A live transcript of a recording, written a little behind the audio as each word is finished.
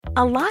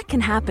A lot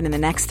can happen in the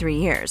next 3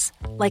 years.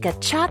 Like a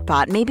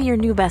chatbot may be your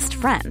new best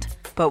friend.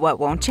 But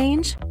what won't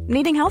change?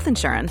 Needing health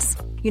insurance.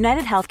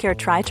 United Healthcare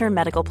Tri-Term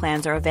Medical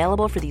Plans are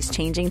available for these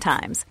changing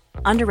times.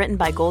 Underwritten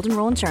by Golden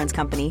Rule Insurance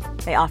Company,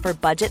 they offer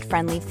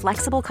budget-friendly,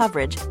 flexible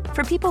coverage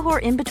for people who are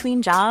in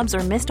between jobs or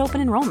missed open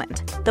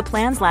enrollment. The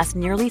plans last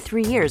nearly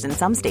 3 years in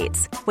some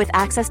states, with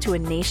access to a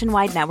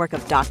nationwide network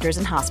of doctors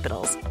and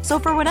hospitals. So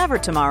for whatever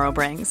tomorrow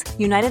brings,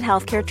 United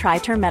Healthcare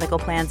Tri-Term Medical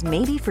Plans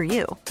may be for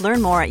you.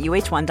 Learn more at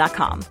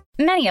uh1.com.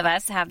 Many of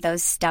us have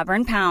those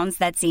stubborn pounds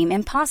that seem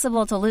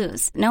impossible to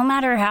lose, no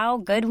matter how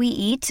good we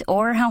eat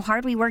or how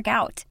hard we work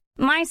out.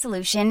 My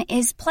solution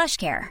is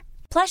PlushCare.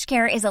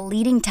 PlushCare is a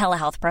leading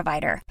telehealth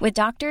provider with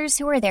doctors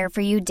who are there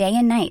for you day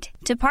and night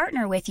to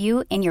partner with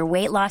you in your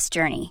weight loss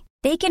journey.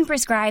 They can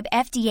prescribe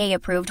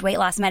FDA-approved weight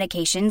loss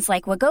medications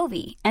like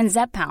Wegovy and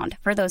Zepbound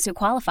for those who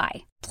qualify.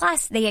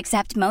 Plus, they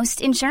accept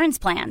most insurance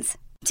plans.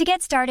 To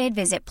get started,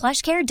 visit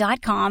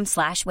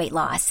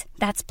plushcare.com/weightloss.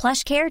 That's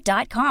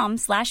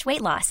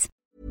plushcare.com/weightloss.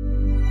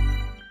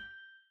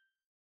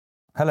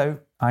 Hello,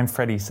 I'm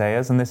Freddie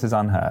Sayers and this is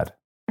Unheard.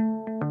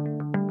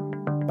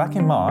 Back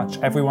in March,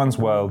 everyone's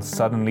world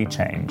suddenly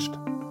changed.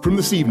 From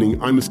this evening,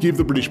 I must give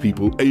the British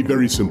people a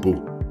very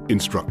simple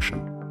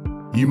instruction.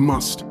 You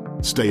must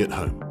stay at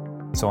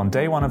home. So on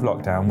day one of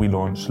lockdown, we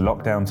launched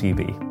Lockdown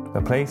TV,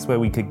 a place where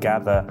we could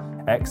gather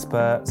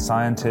experts,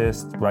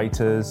 scientists,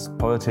 writers,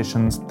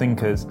 politicians,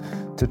 thinkers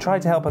to try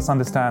to help us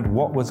understand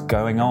what was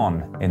going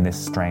on in this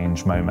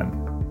strange moment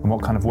and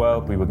what kind of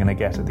world we were going to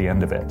get at the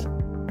end of it.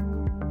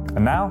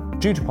 And now,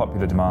 due to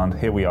popular demand,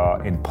 here we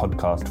are in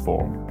podcast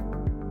form.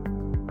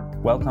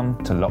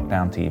 Welcome to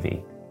Lockdown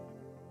TV.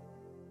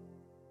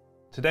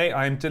 Today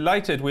I'm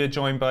delighted we're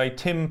joined by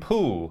Tim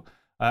Pool,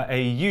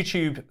 a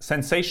YouTube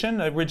sensation,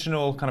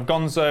 original kind of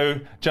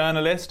gonzo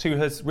journalist who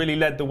has really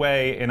led the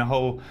way in a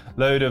whole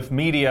load of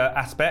media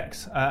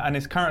aspects and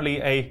is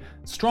currently a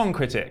strong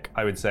critic,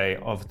 I would say,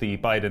 of the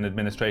Biden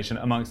administration,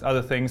 amongst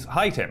other things.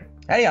 Hi, Tim.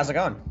 Hey, how's it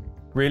going?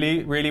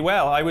 Really, really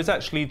well. I was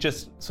actually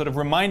just sort of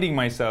reminding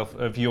myself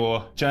of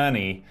your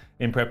journey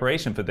in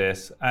preparation for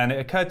this, and it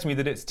occurred to me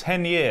that it's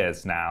 10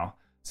 years now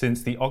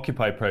since the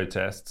Occupy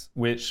protests,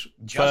 which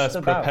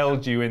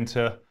propelled you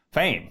into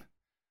fame.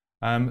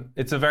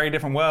 It's a very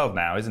different world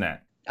now, isn't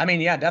it? I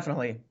mean, yeah,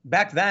 definitely.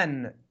 Back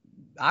then,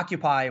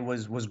 Occupy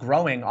was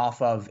growing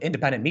off of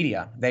independent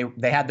media.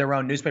 They had their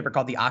own newspaper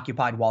called the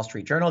Occupied Wall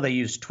Street Journal. They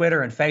used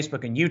Twitter and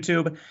Facebook and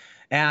YouTube.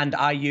 And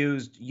I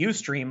used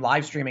Ustream,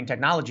 live streaming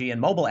technology and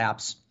mobile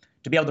apps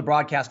to be able to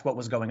broadcast what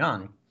was going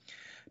on.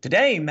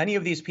 Today, many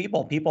of these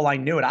people I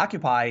knew at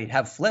Occupy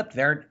have flipped.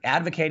 They're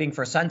advocating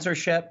for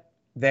censorship.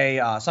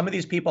 Some of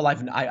these people,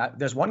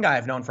 there's one guy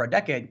I've known for a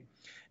decade,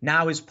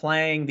 now is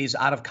playing these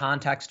out of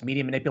context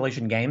media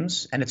manipulation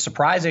games. And it's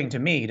surprising to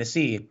me to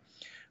see.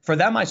 For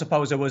them, I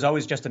suppose it was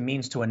always just a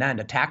means to an end,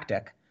 a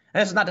tactic.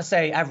 And this is not to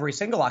say every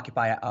single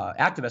Occupy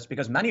activist,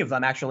 because many of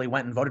them actually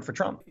went and voted for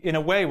Trump. In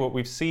a way, what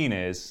we've seen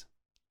is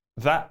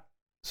that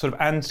sort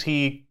of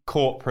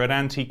anti-corporate,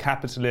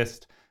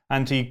 anti-capitalist,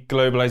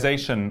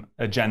 anti-globalization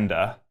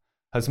agenda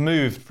has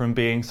moved from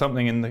being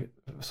something in the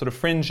sort of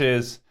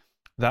fringes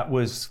that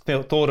was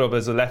thought of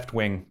as a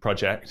left-wing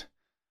project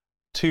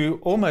to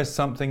almost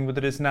something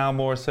that is now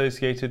more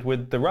associated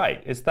with the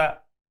right. Do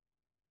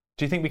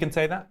you think we can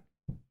say that?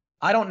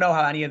 I don't know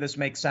how any of this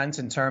makes sense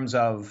in terms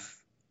of,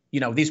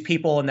 these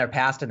people and their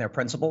past and their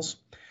principles.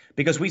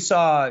 Because we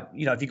saw,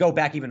 if you go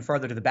back even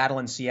further to the battle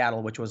in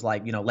Seattle, which was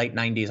like, late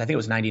 90s, I think it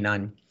was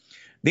 99.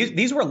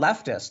 These were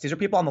leftists. These are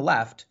people on the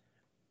left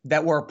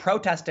that were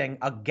protesting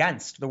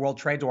against the World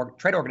Trade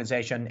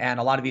Organization and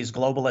a lot of these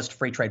globalist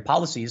free trade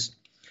policies.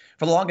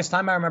 For the longest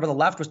time, I remember the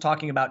left was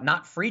talking about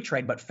not free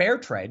trade, but fair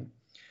trade.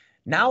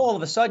 Now, all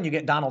of a sudden, you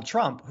get Donald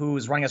Trump,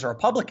 who's running as a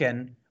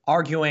Republican,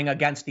 arguing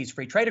against these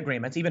free trade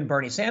agreements, even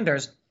Bernie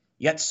Sanders.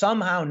 Yet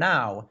somehow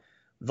now,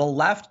 the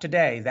left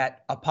today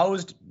that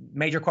opposed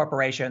major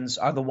corporations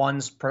are the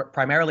ones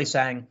primarily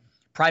saying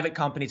private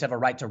companies have a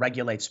right to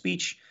regulate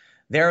speech.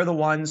 They're the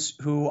ones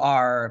who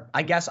are,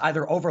 I guess,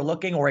 either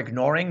overlooking or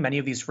ignoring many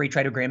of these free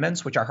trade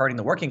agreements, which are hurting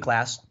the working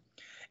class.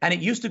 And it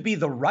used to be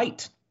the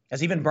right,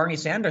 as even Bernie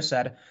Sanders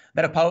said,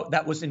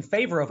 that was in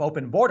favor of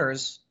open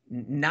borders.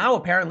 Now,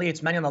 apparently,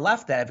 it's many on the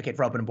left that advocate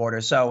for open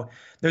borders. So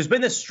there's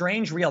been this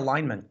strange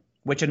realignment,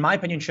 which in my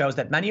opinion shows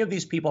that many of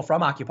these people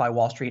from Occupy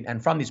Wall Street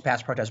and from these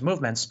past protest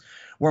movements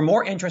were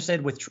more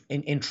interested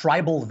in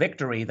tribal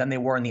victory than they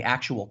were in the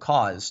actual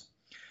cause.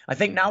 I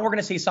think now we're going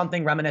to see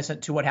something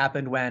reminiscent to what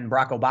happened when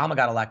Barack Obama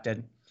got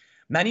elected.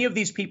 Many of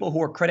these people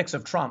who are critics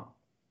of Trump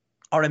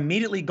are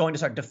immediately going to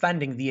start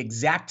defending the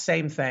exact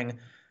same thing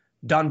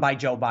done by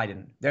Joe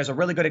Biden. There's a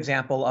really good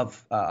example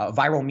of a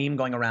viral meme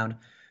going around.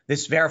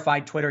 This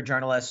verified Twitter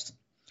journalist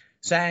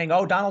saying,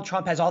 oh, Donald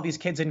Trump has all these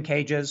kids in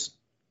cages.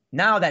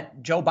 Now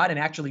that Joe Biden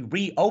actually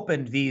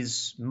reopened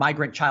these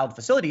migrant child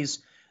facilities,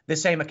 the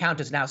same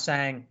account is now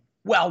saying,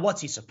 well,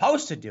 what's he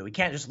supposed to do? He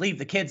can't just leave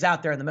the kids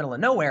out there in the middle of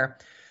nowhere.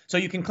 So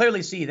you can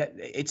clearly see that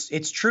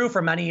it's true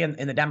for many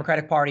in the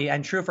Democratic Party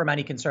and true for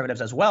many conservatives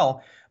as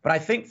well. But I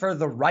think for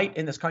the right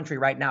in this country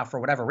right now, for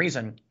whatever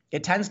reason,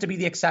 it tends to be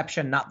the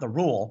exception, not the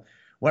rule.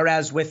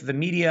 Whereas with the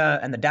media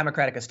and the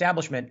Democratic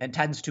establishment, it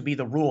tends to be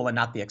the rule and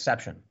not the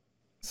exception.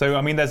 So,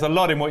 I mean, there's a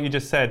lot in what you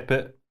just said,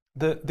 but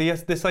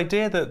this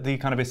idea that the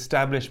kind of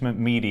establishment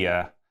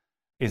media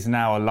is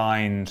now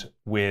aligned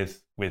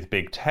with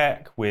big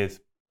tech,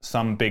 with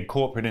some big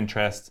corporate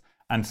interests,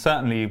 and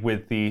certainly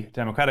with the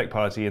Democratic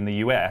Party in the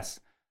US,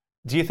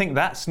 do you think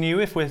that's new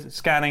if we're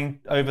scanning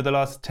over the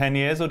last 10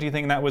 years, or do you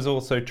think that was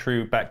also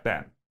true back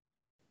then?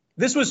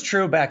 This was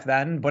true back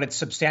then, but it's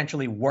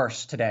substantially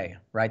worse today,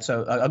 right?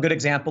 So a good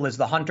example is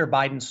the Hunter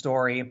Biden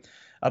story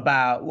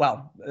about,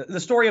 well, the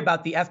story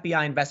about the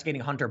FBI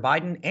investigating Hunter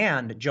Biden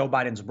and Joe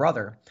Biden's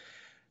brother.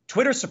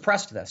 Twitter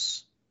suppressed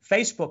this.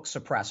 Facebook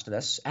suppressed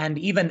this. And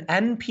even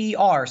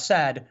NPR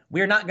said,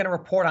 we're not going to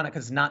report on it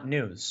because it's not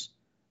news.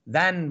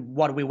 Then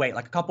what do we wait?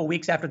 Like a couple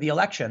weeks after the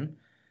election.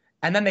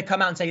 And then they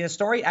come out and say the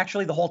story,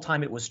 actually, the whole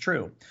time it was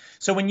true.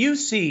 So when you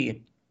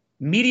see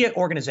media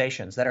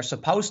organizations that are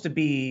supposed to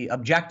be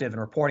objective in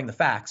reporting the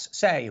facts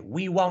say,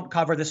 we won't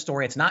cover this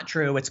story, it's not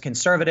true, it's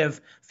conservative,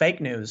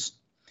 fake news,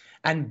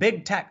 and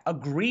big tech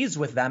agrees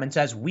with them and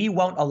says, we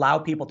won't allow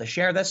people to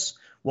share this,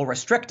 we'll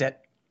restrict it,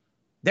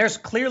 there's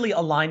clearly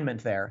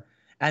alignment there.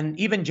 And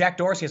even Jack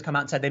Dorsey has come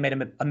out and said they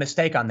made a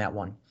mistake on that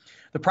one.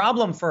 The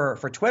problem for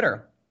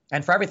Twitter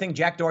and for everything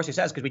Jack Dorsey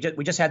says, because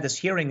we just had this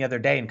hearing the other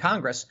day in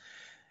Congress,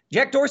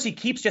 Jack Dorsey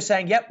keeps just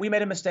saying, yep, we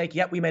made a mistake.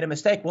 Yep, we made a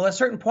mistake. Well, at a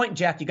certain point,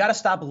 Jack, you got to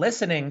stop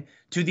listening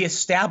to the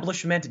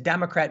establishment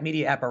Democrat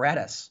media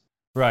apparatus.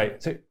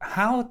 Right. So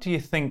how do you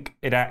think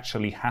it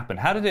actually happened?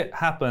 How did it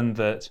happen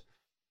that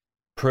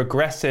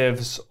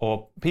progressives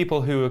or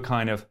people who are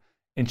kind of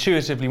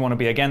intuitively want to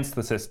be against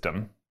the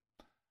system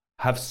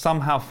have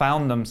somehow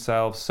found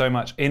themselves so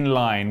much in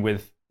line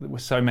with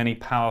so many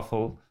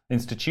powerful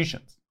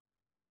institutions?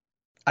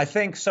 I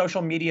think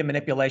social media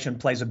manipulation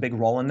plays a big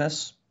role in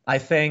this. I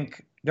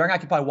think during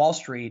Occupy Wall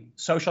Street,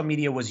 social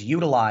media was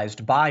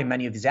utilized by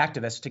many of these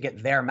activists to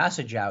get their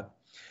message out.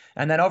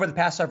 And then over the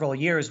past several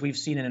years, we've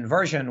seen an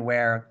inversion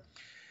where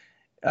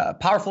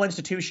powerful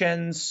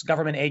institutions,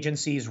 government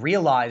agencies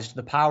realized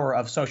the power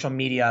of social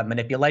media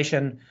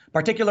manipulation,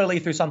 particularly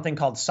through something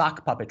called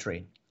sock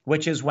puppetry,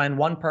 which is when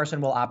one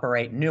person will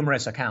operate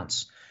numerous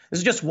accounts. This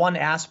is just one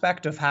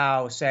aspect of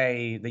how,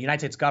 say, the United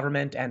States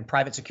government and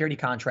private security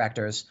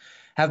contractors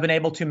have been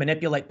able to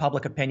manipulate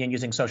public opinion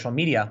using social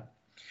media.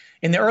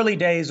 In the early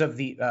days of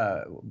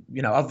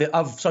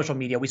of social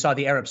media, we saw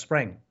the Arab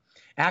Spring.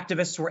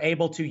 Activists were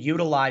able to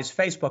utilize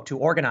Facebook to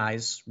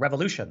organize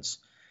revolutions.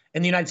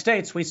 In the United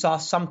States, we saw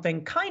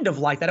something kind of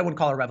like that. I wouldn't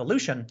call it a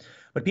revolution,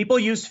 but people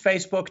used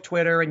Facebook,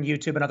 Twitter, and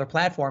YouTube and other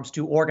platforms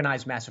to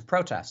organize massive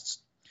protests.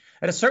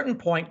 At a certain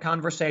point,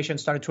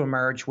 conversations started to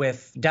emerge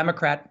with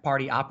Democrat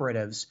Party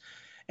operatives,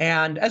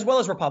 and as well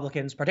as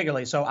Republicans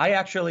particularly. So I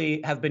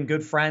actually have been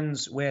good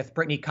friends with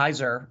Brittany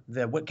Kaiser,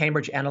 the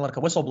Cambridge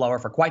Analytica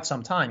whistleblower, for quite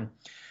some time.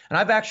 And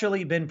I've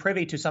actually been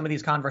privy to some of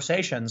these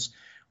conversations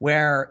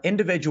where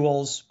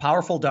individuals,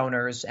 powerful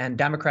donors, and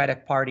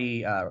Democratic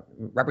Party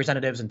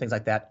representatives and things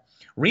like that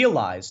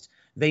realized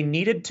they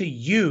needed to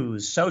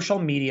use social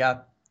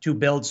media to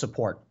build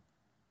support.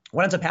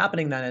 What ends up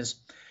happening then is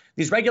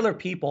these regular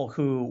people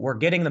who were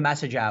getting the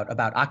message out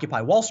about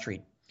Occupy Wall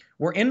Street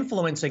were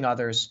influencing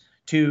others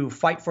to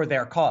fight for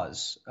their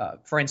cause.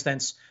 For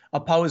instance,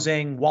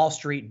 opposing Wall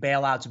Street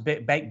bailouts,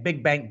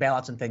 big bank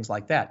bailouts and things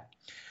like that.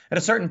 At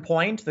a certain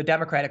point, the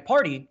Democratic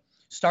Party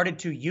started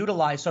to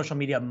utilize social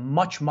media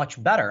much,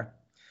 much better,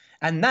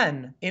 and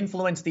then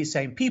influence these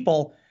same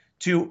people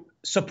to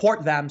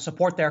support them,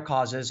 support their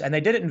causes. And they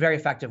did it in very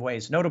effective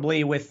ways,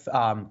 notably with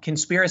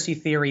conspiracy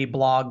theory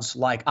blogs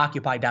like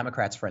Occupy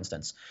Democrats, for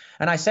instance.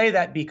 And I say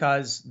that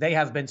because they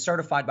have been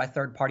certified by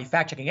third-party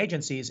fact-checking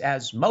agencies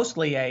as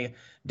mostly a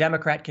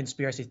Democrat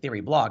conspiracy theory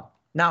blog.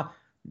 Now,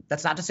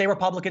 that's not to say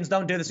Republicans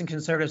don't do this and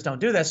conservatives don't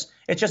do this.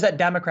 It's just that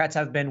Democrats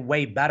have been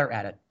way better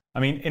at it. I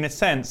mean, in a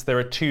sense, there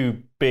are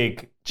two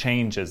big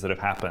changes that have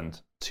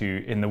happened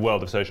in the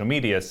world of social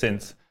media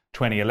since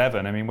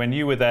 2011. I mean, when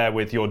you were there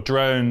with your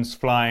drones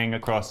flying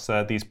across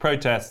these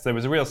protests, there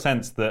was a real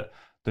sense that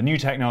the new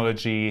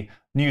technology,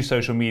 new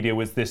social media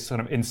was this sort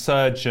of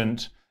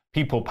insurgent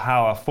people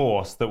power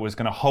force that was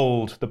going to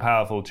hold the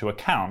powerful to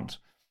account.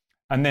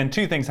 And then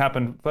two things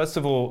happened. First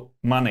of all,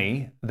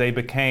 money. They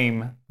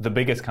became the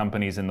biggest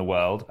companies in the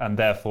world, and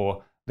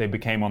therefore they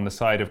became on the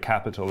side of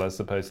capital as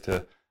opposed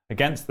to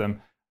against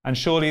them. And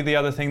surely the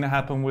other thing that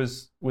happened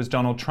was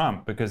Donald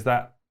Trump, because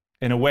that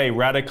in a way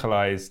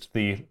radicalized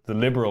the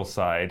liberal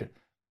side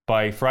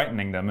by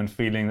frightening them and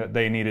feeling that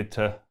they needed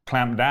to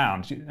clamp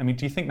down. Do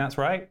you think that's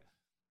right?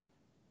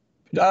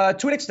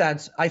 To an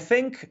extent. I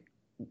think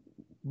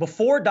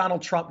before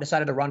Donald Trump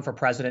decided to run for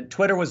president,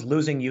 Twitter was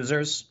losing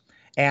users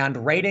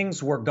and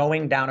ratings were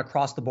going down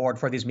across the board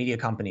for these media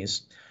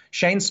companies.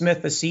 Shane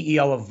Smith, the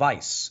CEO of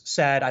Vice,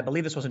 said, I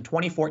believe this was in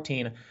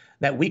 2014,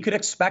 that we could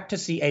expect to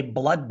see a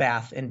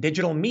bloodbath in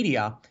digital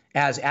media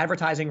as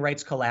advertising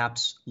rates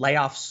collapse,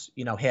 layoffs,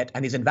 hit,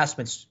 and these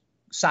investments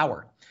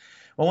sour.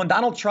 Well, when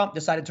Donald Trump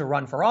decided to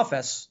run for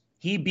office,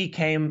 he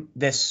became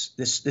this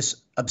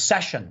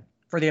obsession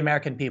for the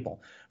American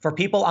people. For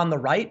people on the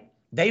right,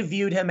 they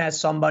viewed him as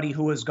somebody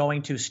who was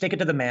going to stick it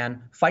to the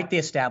man, fight the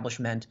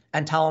establishment,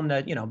 and tell him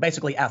to,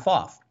 basically F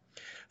off.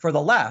 For the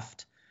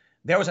left,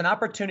 there was an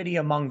opportunity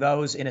among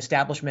those in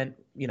establishment,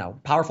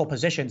 powerful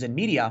positions in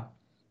media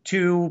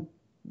to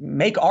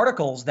make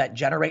articles that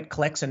generate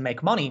clicks and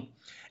make money.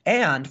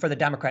 And for the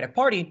Democratic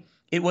Party,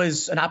 it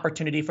was an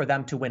opportunity for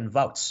them to win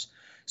votes.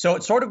 So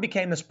it sort of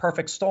became this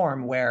perfect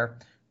storm where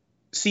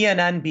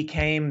CNN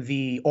became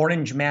the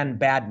Orange Man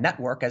Bad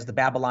Network, as the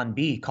Babylon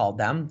Bee called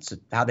them. It's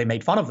how they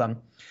made fun of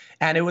them.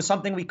 And it was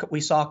something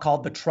we saw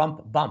called the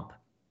Trump bump.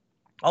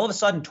 All of a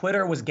sudden,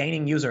 Twitter was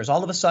gaining users.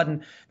 All of a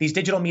sudden, these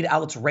digital media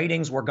outlets'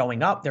 ratings were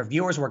going up. Their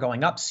viewers were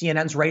going up.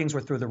 CNN's ratings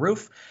were through the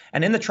roof.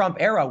 And in the Trump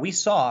era, we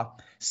saw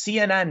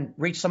CNN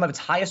reach some of its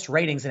highest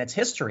ratings in its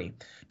history.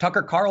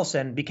 Tucker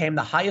Carlson became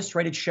the highest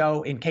rated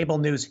show in cable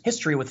news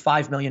history with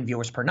 5 million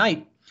viewers per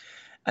night.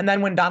 And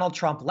then when Donald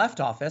Trump left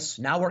office,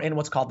 now we're in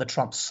what's called the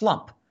Trump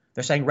slump.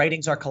 They're saying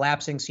ratings are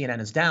collapsing, CNN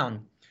is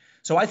down.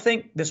 So I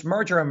think this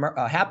merger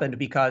happened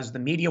because the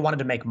media wanted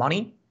to make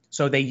money.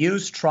 So they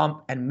used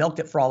Trump and milked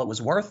it for all it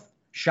was worth,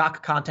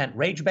 shock content,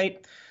 rage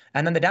bait.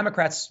 And then the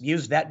Democrats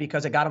used that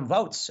because it got them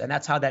votes. And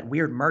that's how that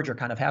weird merger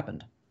kind of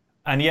happened.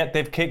 And yet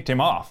they've kicked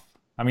him off.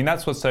 I mean,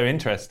 that's what's so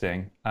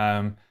interesting.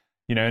 And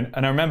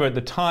I remember at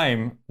the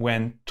time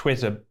when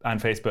Twitter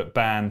and Facebook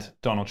banned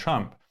Donald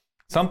Trump,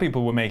 some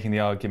people were making the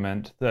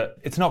argument that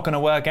it's not going to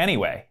work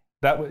anyway.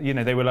 That,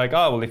 they were like,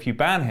 oh, well, if you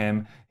ban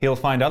him, he'll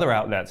find other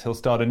outlets. He'll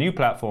start a new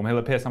platform. He'll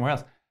appear somewhere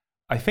else.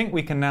 I think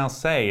we can now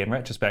say in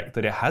retrospect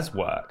that it has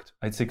worked.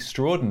 It's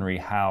extraordinary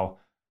how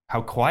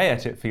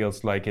quiet it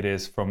feels like it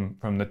is from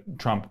the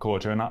Trump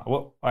quarter. And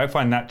I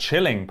find that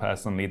chilling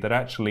personally, that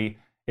actually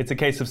it's a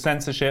case of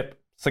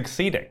censorship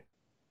succeeding.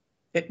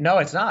 No,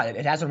 it's not.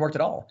 It hasn't worked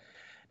at all.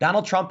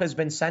 Donald Trump has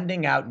been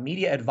sending out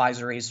media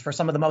advisories for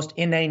some of the most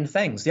inane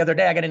things. The other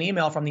day, I got an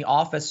email from the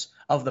office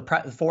of the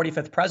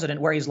 45th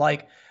president where he's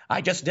like,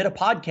 I just did a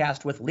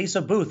podcast with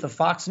Lisa Booth of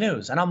Fox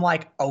News. And I'm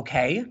like,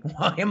 okay,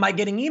 why am I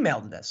getting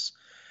emailed this?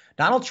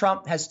 Donald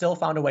Trump has still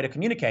found a way to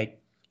communicate.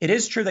 It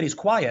is true that he's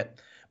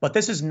quiet, but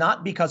this is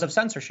not because of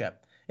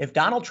censorship. If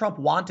Donald Trump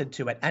wanted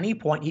to, at any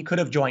point, he could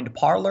have joined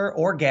Parler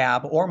or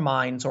Gab or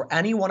Minds or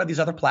any one of these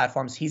other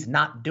platforms. He's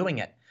not doing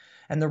it.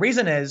 And the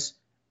reason is,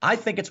 I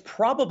think it's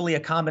probably a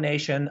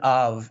combination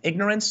of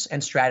ignorance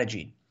and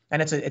strategy.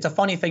 And it's a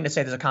funny thing to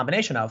say there's a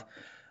combination of,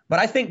 but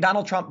I think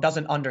Donald Trump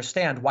doesn't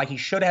understand why he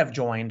should have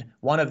joined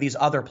one of these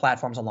other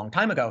platforms a long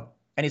time ago.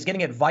 And he's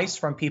getting advice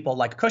from people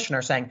like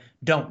Kushner saying,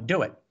 don't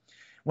do it.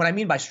 What I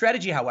mean by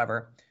strategy,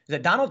 however, is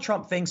that Donald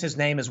Trump thinks his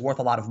name is worth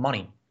a lot of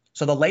money.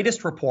 So the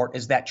latest report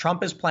is that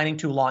Trump is planning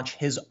to launch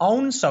his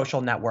own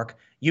social network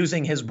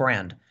using his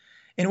brand,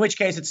 in which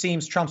case it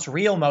seems Trump's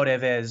real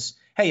motive is,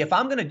 hey, if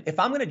I'm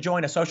gonna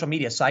join a social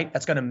media site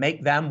that's gonna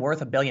make them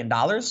worth $1 billion,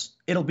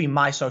 it'll be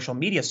my social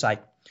media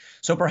site.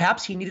 So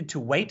perhaps he needed to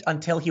wait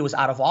until he was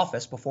out of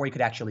office before he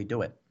could actually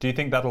do it. Do you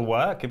think that'll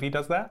work if he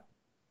does that?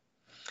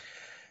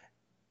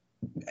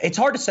 It's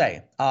hard to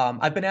say.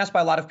 I've been asked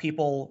by a lot of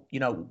people,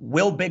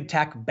 will big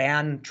tech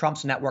ban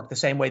Trump's network the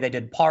same way they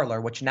did Parler,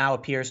 which now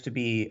appears to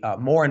be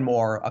more and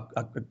more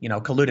a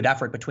colluded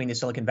effort between the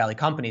Silicon Valley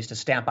companies to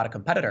stamp out a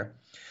competitor.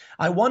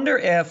 I wonder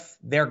if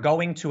they're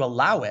going to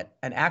allow it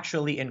and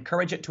actually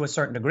encourage it to a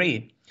certain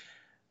degree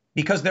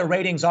because their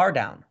ratings are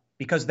down,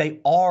 because they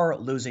are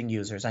losing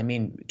users. I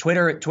mean,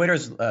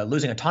 Twitter's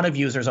losing a ton of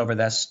users over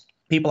this.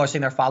 People are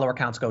seeing their follower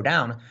counts go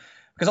down.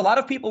 Because a lot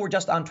of people were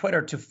just on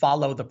Twitter to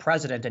follow the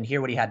president and hear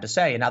what he had to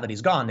say. And now that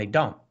he's gone, they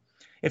don't.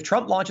 If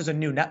Trump launches a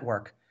new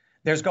network,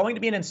 there's going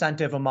to be an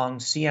incentive among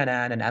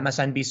CNN and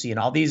MSNBC and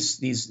all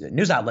these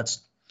news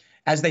outlets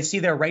as they see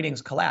their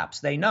ratings collapse.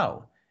 They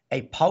know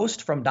a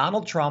post from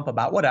Donald Trump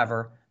about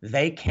whatever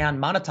they can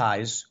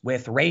monetize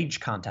with rage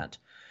content.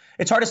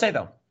 It's hard to say,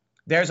 though.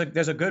 There's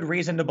a good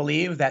reason to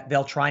believe that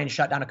they'll try and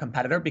shut down a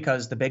competitor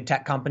because the big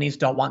tech companies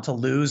don't want to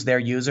lose their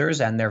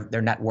users and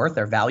their net worth,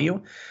 their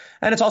value.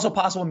 And it's also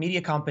possible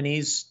media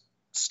companies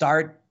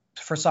start,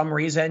 for some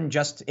reason,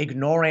 just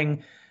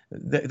ignoring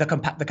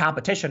the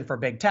competition for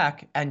big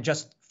tech and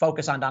just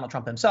focus on Donald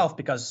Trump himself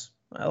because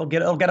it'll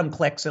get them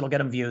clicks, it'll get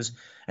them views,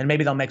 and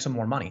maybe they'll make some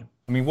more money.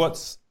 I mean,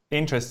 what's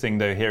interesting,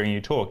 though, hearing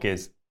you talk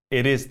is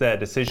it is their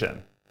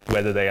decision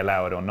whether they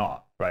allow it or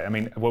not, right? I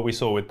mean, what we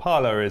saw with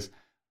Parler is,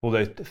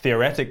 although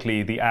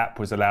theoretically the app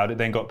was allowed, it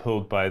then got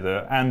pulled by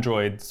the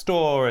Android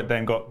store. It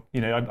then got,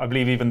 I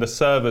believe even the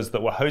servers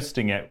that were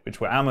hosting it, which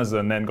were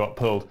Amazon, then got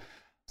pulled.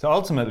 So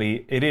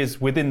ultimately, it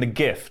is within the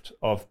gift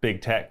of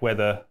big tech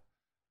whether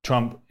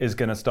Trump is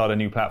going to start a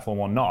new platform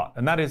or not.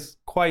 And that is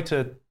quite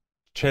a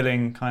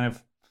chilling kind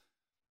of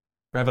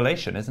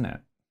revelation, isn't it?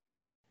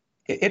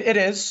 It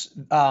is.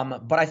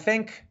 But I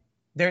think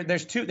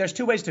there's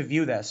two ways to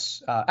view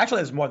this.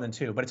 Actually, there's more than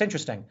two, but it's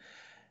interesting.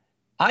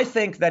 I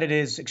think that it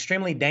is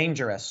extremely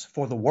dangerous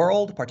for the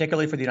world,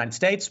 particularly for the United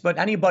States, but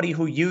anybody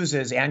who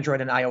uses Android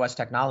and iOS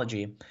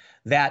technology,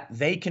 that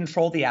they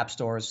control the app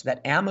stores,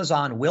 that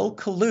Amazon will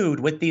collude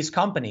with these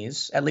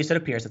companies. At least it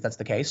appears that that's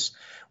the case.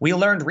 We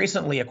learned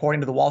recently,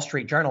 according to the Wall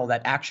Street Journal,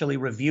 that actually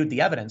reviewed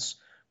the evidence.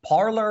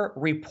 Parler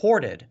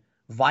reported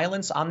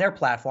violence on their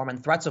platform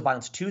and threats of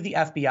violence to the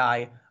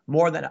FBI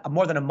more than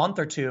a month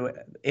or two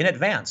in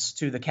advance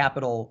to the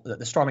Capitol,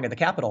 the storming of the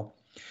Capitol.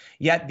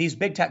 Yet these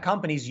big tech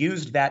companies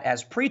used that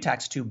as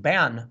pretext to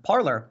ban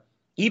Parler,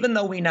 even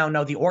though we now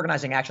know the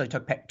organizing actually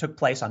took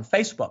place on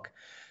Facebook.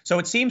 So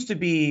it seems to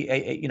be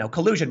a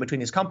collusion between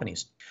these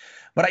companies.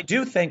 But I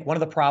do think one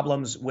of the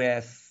problems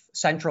with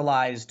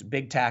centralized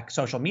big tech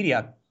social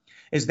media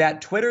is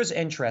that Twitter's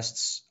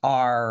interests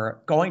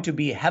are going to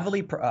be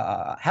heavily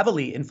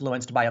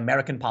influenced by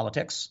American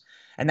politics.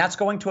 And that's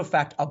going to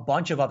affect a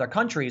bunch of other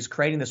countries,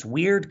 creating this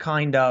weird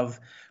kind of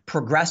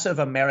progressive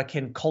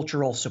American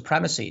cultural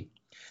supremacy.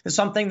 It's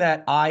something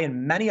that I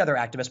and many other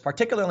activists,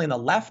 particularly in the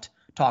left,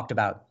 talked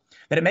about,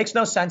 that it makes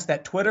no sense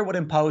that Twitter would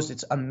impose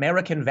its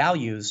American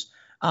values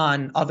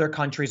on other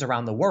countries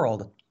around the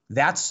world.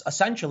 That's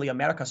essentially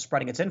America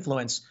spreading its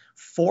influence,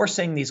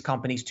 forcing these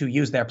companies to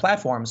use their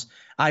platforms,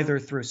 either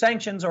through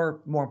sanctions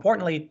or, more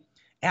importantly,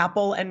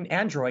 Apple and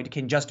Android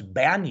can just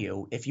ban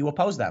you if you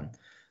oppose them.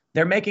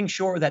 They're making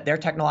sure that their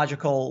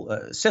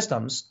technological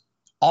systems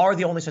are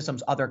the only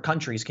systems other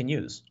countries can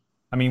use.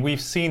 I mean,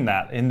 we've seen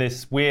that in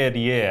this weird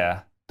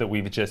year that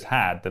we've just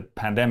had, the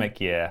pandemic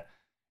year.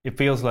 It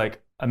feels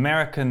like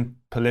American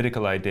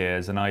political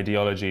ideas and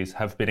ideologies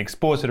have been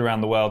exported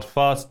around the world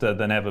faster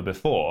than ever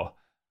before.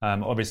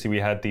 Obviously, we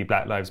had the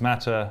Black Lives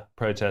Matter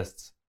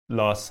protests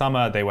last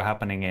summer. They were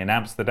happening in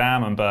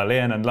Amsterdam and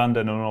Berlin and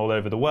London and all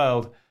over the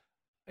world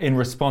in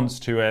response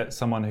to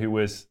someone who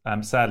was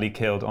sadly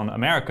killed on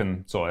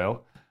American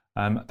soil.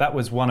 That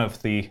was one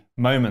of the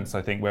moments,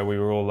 I think, where we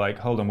were all like,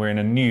 hold on, we're in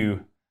a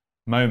new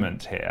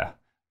moment here,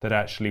 that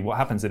actually what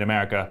happens in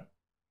America,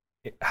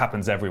 it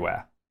happens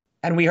everywhere.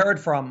 And we heard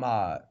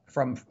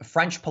from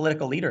French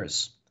political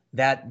leaders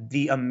that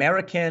the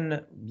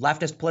American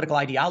leftist political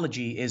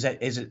ideology is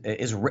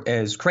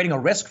creating a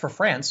risk for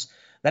France,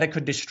 that it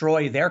could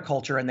destroy their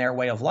culture and their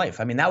way of life.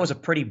 I mean, that was a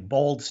pretty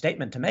bold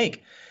statement to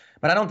make,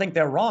 but I don't think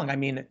they're wrong. I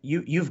mean,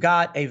 you've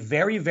got a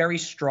very, very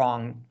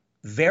strong,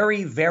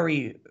 very,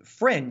 very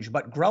fringe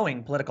but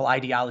growing political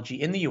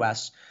ideology in the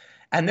U.S.,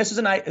 and this is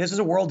a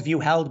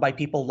worldview held by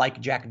people like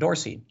Jack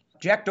Dorsey.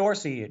 Jack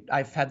Dorsey,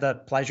 I've had the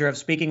pleasure of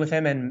speaking with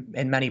him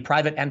in many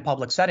private and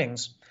public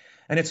settings.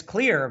 And it's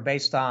clear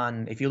based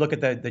on, if you look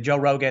at the Joe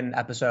Rogan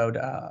episode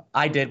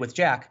I did with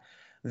Jack,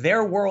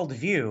 their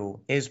worldview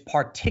is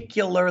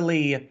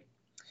particularly,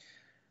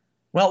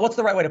 well, what's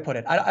the right way to put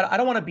it? I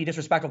don't want to be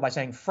disrespectful by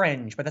saying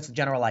fringe, but that's the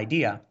general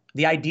idea.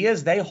 The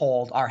ideas they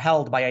hold are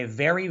held by a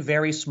very,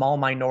 very small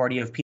minority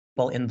of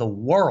people in the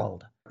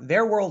world.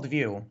 Their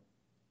worldview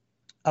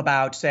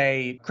about,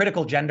 say,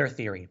 critical gender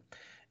theory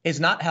is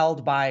not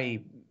held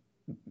by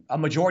a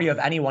majority of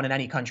anyone in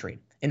any country.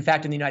 In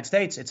fact, in the United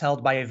States, it's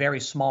held by a very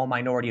small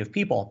minority of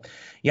people.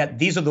 Yet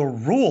these are the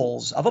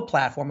rules of a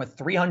platform with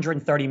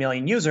 330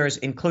 million users,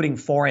 including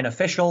foreign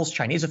officials,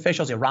 Chinese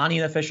officials,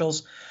 Iranian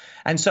officials.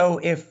 And so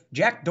if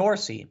Jack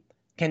Dorsey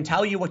can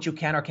tell you what you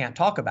can or can't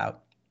talk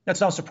about,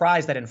 it's no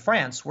surprise that in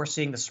France, we're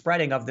seeing the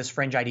spreading of this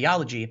fringe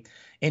ideology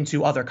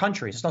into other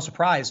countries. It's no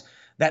surprise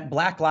that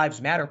Black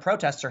Lives Matter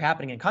protests are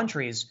happening in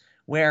countries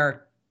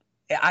where,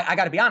 I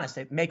got to be honest,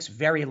 it makes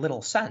very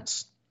little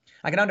sense.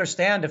 I can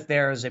understand if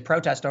there's a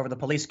protest over the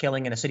police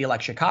killing in a city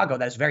like Chicago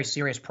that has very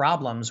serious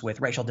problems with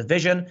racial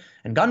division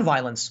and gun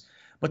violence.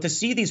 But to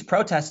see these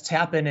protests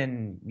happen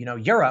in,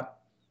 Europe,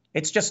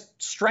 it's just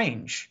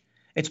strange.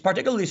 It's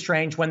particularly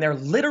strange when they're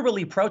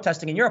literally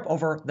protesting in Europe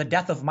over the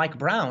death of Mike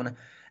Brown,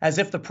 as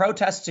if the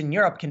protests in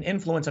Europe can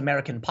influence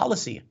American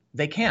policy.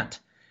 They can't.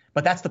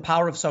 But that's the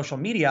power of social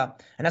media.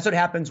 And that's what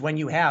happens when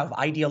you have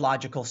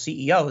ideological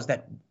CEOs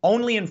that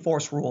only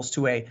enforce rules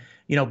to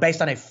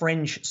based on a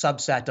fringe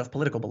subset of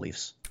political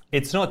beliefs.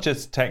 It's not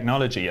just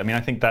technology. I mean,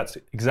 I think that's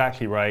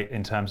exactly right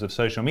in terms of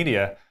social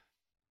media.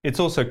 It's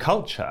also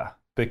culture,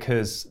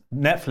 because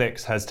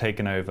Netflix has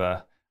taken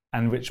over,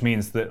 and which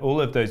means that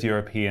all of those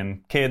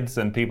European kids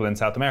and people in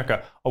South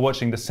America are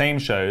watching the same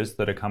shows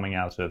that are coming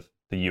out of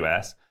the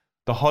US.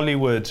 The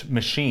Hollywood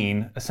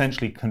machine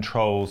essentially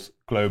controls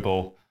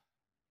global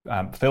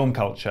film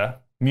culture.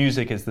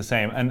 Music is the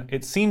same. And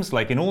it seems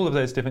like in all of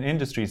those different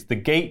industries, the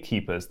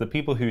gatekeepers, the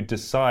people who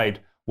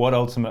decide what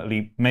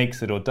ultimately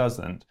makes it or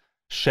doesn't,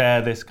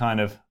 share this kind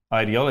of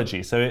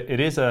ideology. So it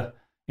is an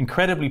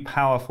incredibly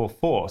powerful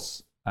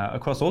force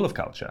across all of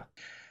culture.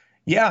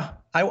 Yeah,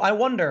 I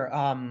wonder,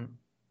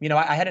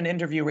 I had an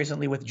interview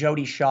recently with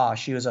Jody Shaw.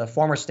 She was a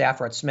former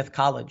staffer at Smith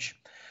College.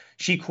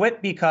 She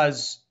quit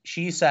because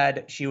she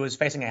said she was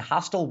facing a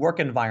hostile work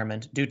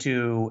environment due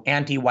to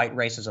anti-white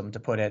racism, to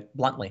put it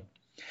bluntly.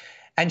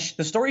 And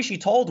the story she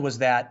told was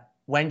that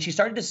when she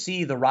started to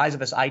see the rise of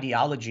this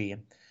ideology,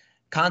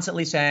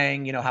 constantly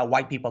saying, how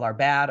white people are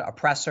bad,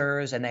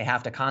 oppressors, and they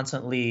have to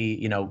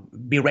constantly,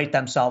 berate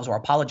themselves or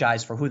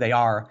apologize for who they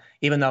are,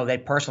 even though they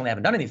personally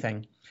haven't done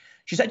anything.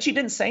 She said she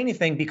didn't say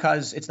anything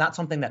because it's not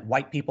something that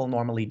white people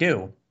normally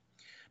do.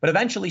 But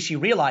eventually she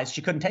realized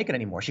she couldn't take it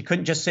anymore. She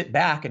couldn't just sit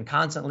back and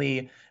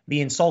constantly be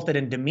insulted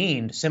and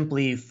demeaned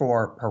simply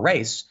for her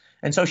race.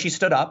 And so she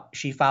stood up,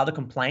 she filed a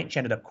complaint, she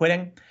ended up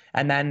quitting.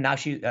 And then now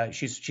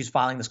she's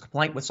filing this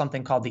complaint with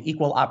something called the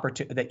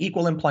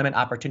Equal Employment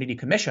Opportunity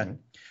Commission,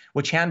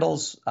 which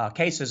handles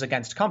cases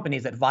against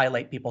companies that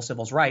violate people's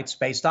civil rights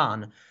based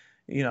on,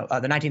 the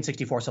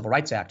 1964 Civil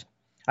Rights Act.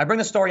 I bring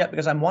the story up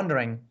because I'm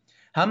wondering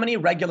how many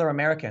regular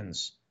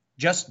Americans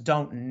just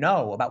don't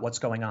know about what's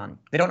going on.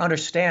 They don't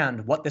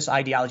understand what this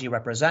ideology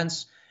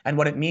represents and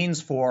what it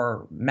means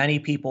for many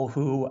people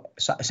who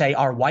say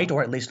are white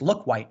or at least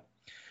look white.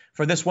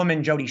 For this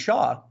woman, Jodi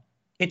Shaw,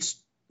 it's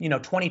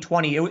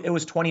 2020, it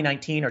was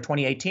 2019 or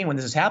 2018 when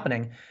this is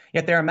happening.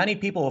 Yet there are many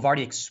people who have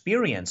already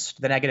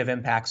experienced the negative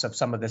impacts of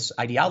some of this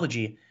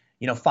ideology,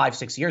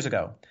 5-6 years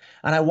ago.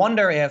 And I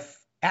wonder if,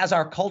 as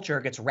our culture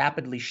gets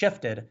rapidly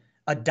shifted,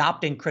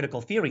 adopting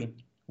critical theory,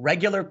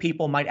 regular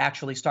people might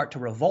actually start to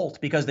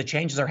revolt because the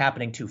changes are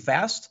happening too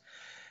fast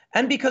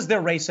and because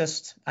they're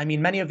racist. I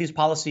mean, many of these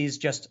policies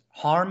just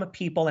harm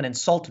people and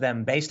insult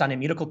them based on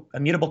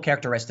immutable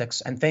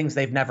characteristics and things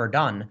they've never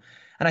done.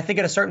 And I think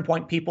at a certain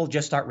point, people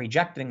just start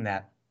rejecting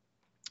that.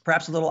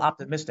 Perhaps a little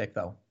optimistic,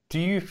 though. Do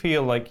you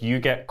feel like you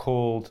get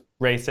called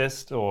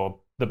racist or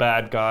the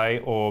bad guy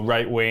or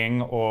right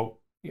wing, or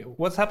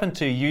what's happened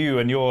to you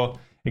and your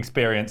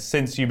experience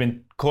since you've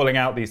been calling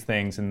out these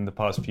things in the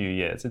past few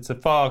years? It's a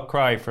far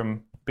cry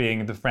from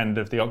being the friend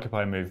of the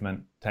Occupy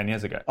movement 10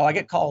 years ago. Oh, I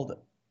get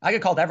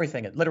called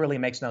everything. It literally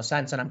makes no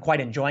sense, and I'm quite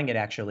enjoying it,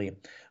 actually.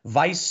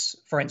 Vice,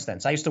 for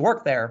instance, I used to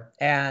work there,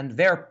 and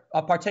they're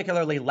a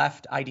particularly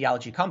left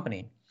ideology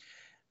company.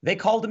 They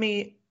called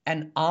me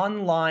an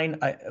online,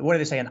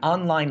 an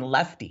online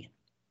lefty.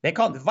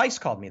 Vice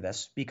called me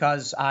this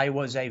because I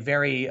was a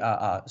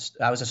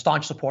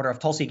staunch supporter of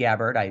Tulsi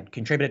Gabbard. I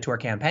contributed to her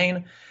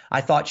campaign.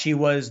 I thought she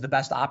was the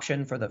best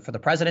option for the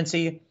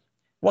presidency.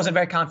 Wasn't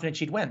very confident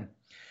she'd win.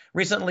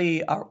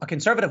 Recently, a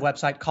conservative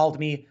website called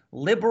me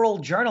liberal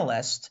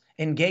journalist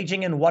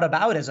engaging in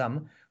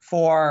whataboutism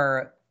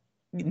for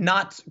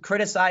not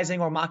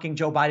criticizing or mocking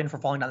Joe Biden for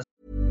falling down the.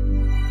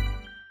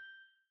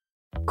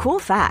 Cool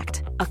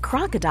fact, a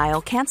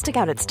crocodile can't stick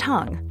out its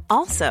tongue.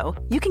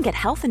 Also, you can get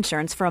health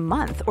insurance for a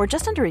month or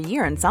just under a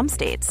year in some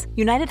states.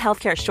 United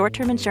Healthcare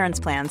short-term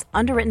insurance plans,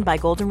 underwritten by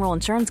Golden Rule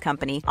Insurance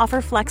Company,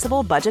 offer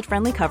flexible,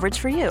 budget-friendly coverage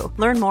for you.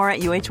 Learn more at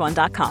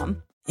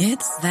uh1.com.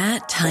 It's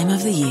that time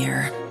of the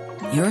year.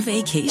 Your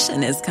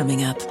vacation is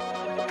coming up.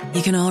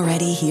 You can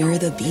already hear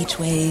the beach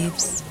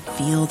waves,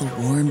 feel the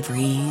warm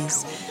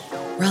breeze,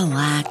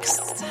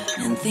 relax,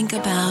 and think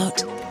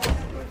about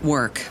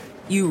work.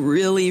 You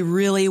really,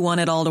 really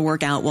want it all to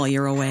work out while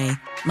you're away.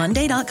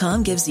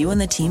 Monday.com gives you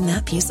and the team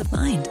that peace of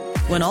mind.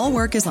 When all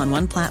work is on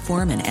one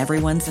platform and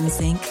everyone's in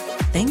sync,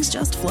 things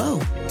just flow.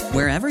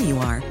 Wherever you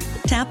are,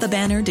 tap the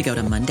banner to go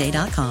to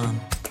Monday.com.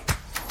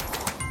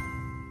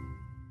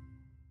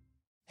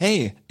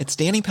 Hey, it's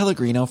Danny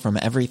Pellegrino from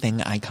Everything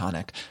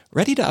Iconic.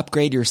 Ready to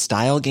upgrade your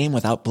style game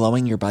without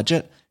blowing your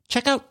budget?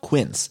 Check out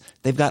Quince.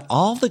 They've got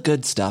all the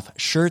good stuff,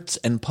 shirts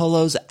and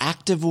polos,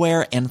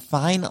 activewear, and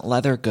fine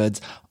leather goods,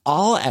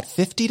 all at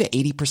 50 to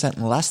 80%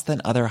 less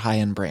than other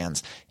high-end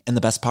brands. And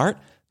the best part?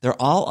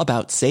 They're all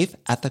about safe,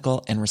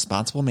 ethical, and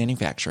responsible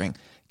manufacturing.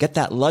 Get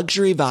that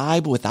luxury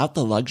vibe without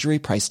the luxury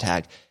price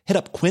tag. Hit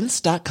up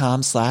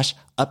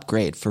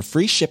quince.com/upgrade for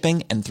free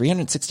shipping and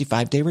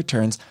 365-day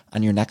returns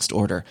on your next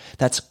order.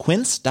 That's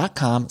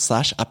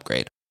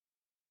quince.com/upgrade.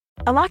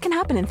 A lot can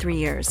happen in 3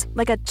 years,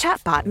 like a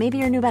chatbot may be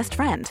your new best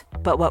friend.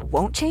 But what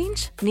won't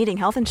change? Needing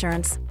health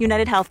insurance.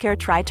 United Healthcare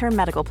Tri-Term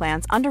Medical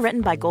Plans,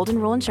 underwritten by Golden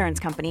Rule Insurance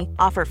Company,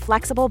 offer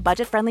flexible,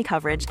 budget-friendly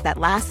coverage that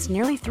lasts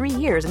nearly 3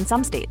 years in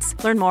some states.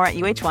 Learn more at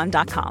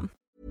uh1.com.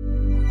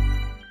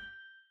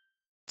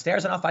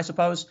 Stairs enough, I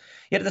suppose.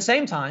 Yet at the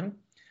same time,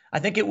 I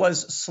think it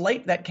was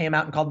Slate that came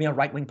out and called me a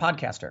right-wing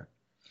podcaster.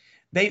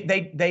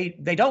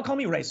 They don't call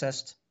me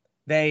racist.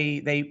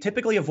 They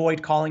typically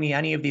avoid calling me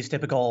any of these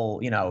typical,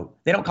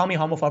 they don't call me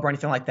homophobe or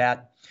anything like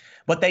that.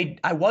 But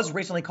I was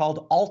recently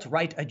called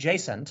alt-right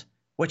adjacent,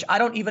 which I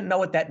don't even know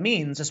what that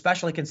means,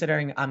 especially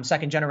considering I'm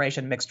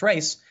second-generation mixed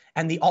race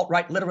and the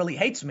alt-right literally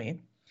hates me.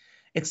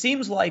 It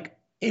seems like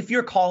if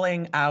you're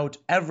calling out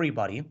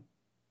everybody,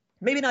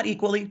 maybe not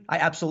equally, I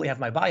absolutely have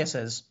my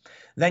biases,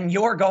 then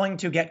you're going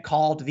to get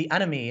called the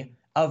enemy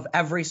of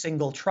every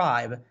single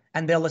tribe,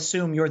 and they'll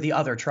assume you're the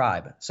other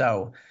tribe.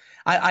 So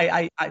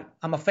I'm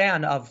a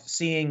fan of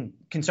seeing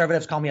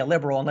conservatives call me a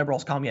liberal and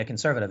liberals call me a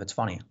conservative. It's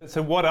funny.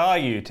 So what are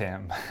you,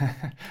 Tim?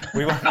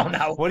 I don't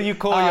know. What do you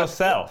call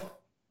yourself?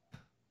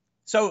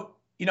 So,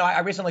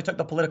 I recently took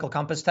the political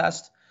compass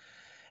test,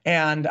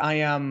 and I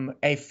am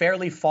a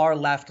fairly far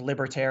left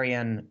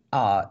libertarian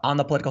on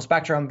the political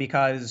spectrum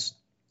because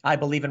I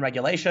believe in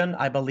regulation.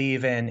 I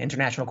believe in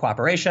international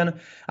cooperation.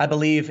 I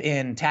believe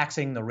in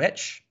taxing the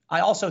rich. I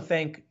also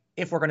think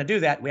if we're going to do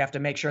that, we have to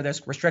make sure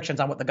there's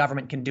restrictions on what the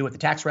government can do with the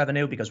tax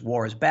revenue because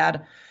war is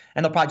bad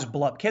and they'll probably just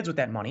blow up kids with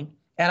that money.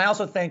 And I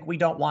also think we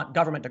don't want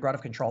government to grow out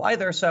of control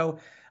either. So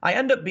I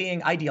end up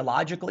being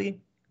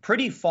ideologically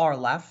pretty far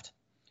left,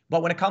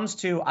 But when it comes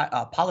to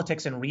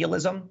politics and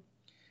realism,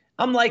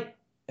 I'm like,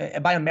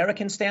 by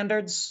American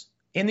standards,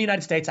 in the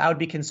United States, I would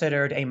be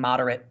considered a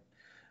moderate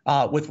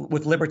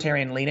with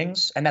libertarian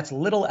leanings, and that's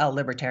little L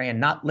libertarian,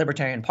 not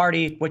Libertarian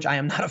Party, which I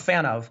am not a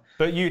fan of.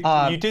 But you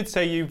did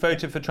say you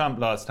voted for Trump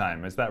last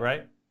time, is that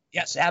right?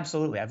 Yes,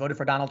 absolutely. I voted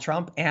for Donald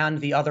Trump and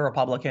the other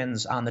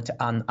Republicans on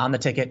the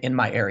ticket in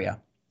my area.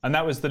 And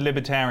that was the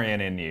libertarian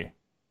in you?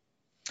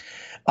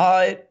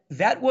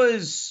 That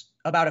was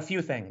about a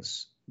few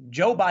things.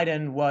 Joe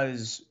Biden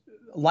was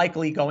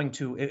likely going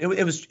to,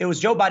 it was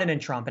Joe Biden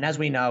and Trump. And as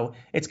we know,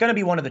 it's going to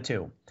be one of the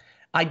two.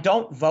 I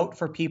don't vote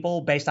for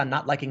people based on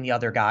not liking the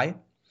other guy.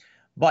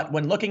 But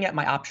when looking at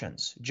my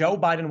options, Joe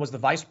Biden was the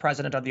vice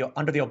president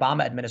under the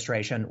Obama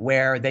administration,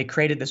 where they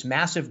created this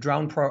massive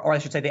drone they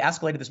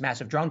escalated this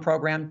massive drone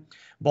program,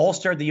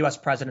 bolstered the U.S.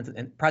 presence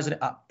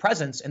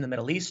in the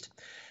Middle East.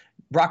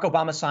 Barack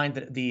Obama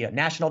signed the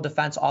National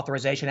Defense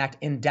Authorization Act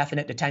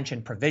indefinite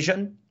detention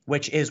provision,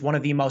 which is one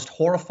of the most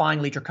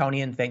horrifyingly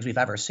draconian things we've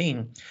ever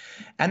seen.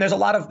 And there's a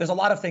lot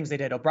of things they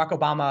did. Barack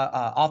Obama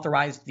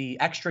authorized the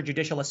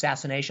extrajudicial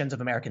assassinations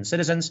of American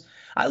citizens.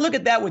 I look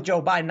at that with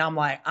Joe Biden, and I'm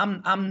like,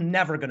 I'm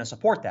never going to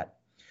support that.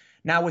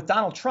 Now, with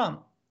Donald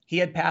Trump, he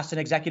had passed an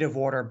executive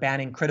order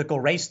banning critical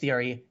race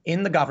theory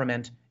in the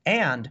government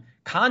and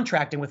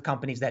contracting with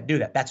companies that do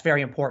that. That's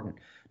very important.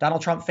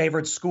 Donald Trump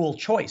favored school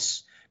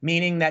choice,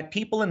 meaning that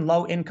people in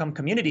low-income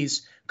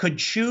communities could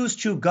choose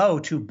to go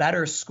to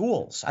better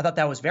schools. I thought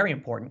that was very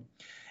important.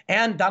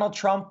 And Donald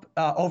Trump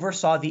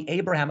oversaw the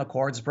Abraham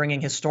Accords, bringing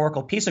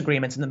historical peace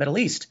agreements in the Middle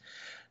East.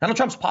 Donald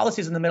Trump's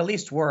policies in the Middle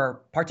East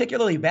were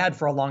particularly bad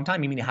for a long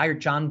time. I mean, he hired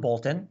John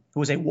Bolton,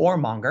 who was a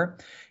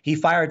warmonger. He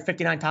fired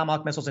 59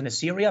 Tomahawk missiles into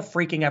Syria,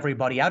 freaking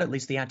everybody out, at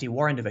least the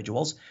anti-war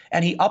individuals.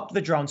 And he upped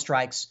the drone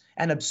strikes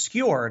and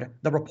obscured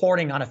the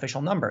reporting on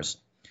official numbers.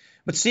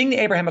 But seeing the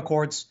Abraham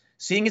Accords,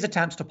 seeing his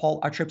attempts to pull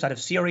our troops out of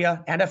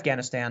Syria and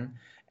Afghanistan,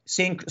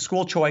 seeing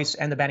school choice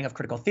and the banning of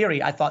critical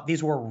theory, I thought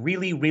these were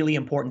really, really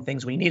important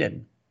things we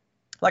needed.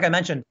 Like I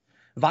mentioned,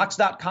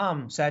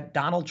 Vox.com said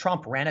Donald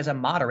Trump ran as a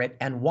moderate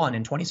and won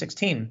in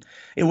 2016.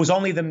 It was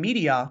only the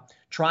media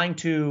trying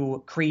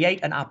to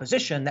create an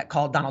opposition that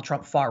called Donald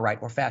Trump far right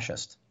or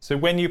fascist. So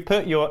when you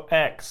put your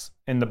X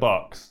in the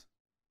box,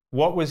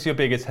 what was your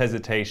biggest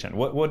hesitation?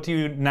 What do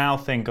you now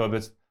think of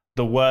as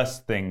the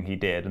worst thing he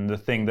did and the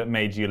thing that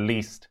made you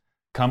least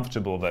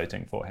comfortable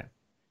voting for him?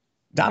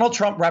 Donald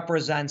Trump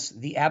represents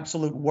the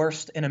absolute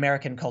worst in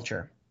American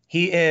culture.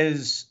 He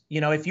is,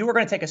 if you were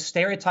going to take a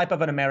stereotype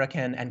of an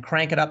American and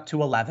crank it up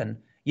to 11,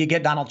 you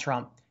get Donald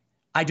Trump.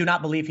 I do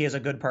not believe he is a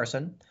good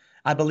person.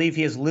 I believe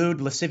he is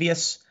lewd,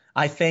 lascivious.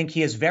 I think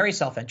he is very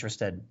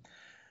self-interested.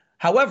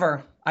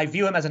 However, I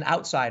view him as an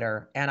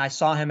outsider, and I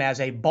saw him as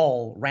a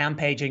bull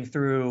rampaging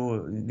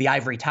through the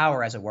ivory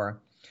tower, as it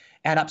were,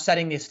 and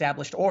upsetting the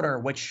established order,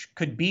 which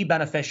could be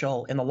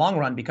beneficial in the long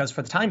run, because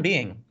for the time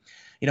being,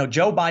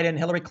 Joe Biden,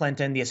 Hillary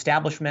Clinton, the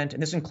establishment,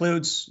 and this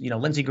includes,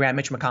 Lindsey Graham,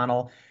 Mitch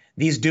McConnell,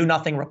 these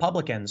do-nothing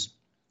Republicans,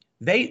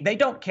 they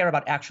don't care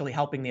about actually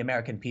helping the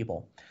American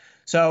people.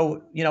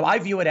 So, I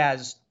view it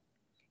as,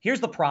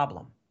 here's the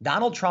problem.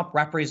 Donald Trump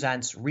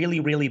represents really,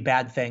 really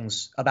bad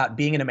things about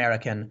being an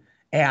American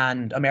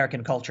and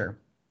American culture.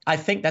 I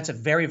think that's a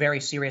very,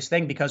 very serious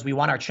thing, because we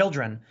want our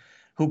children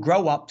who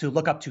grow up to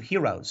look up to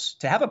heroes.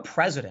 To have a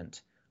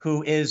president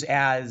who is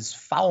as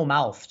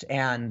foul-mouthed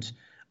and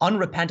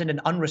unrepentant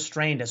and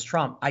unrestrained as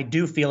Trump, I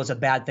do feel is a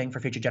bad thing for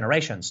future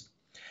generations.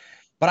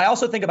 But I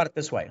also think about it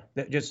this way,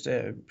 just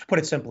to put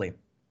it simply.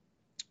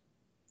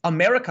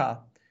 America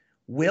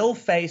will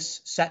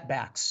face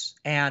setbacks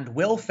and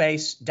will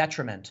face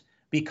detriment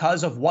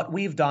because of what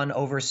we've done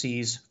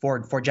overseas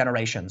for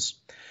generations.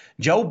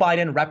 Joe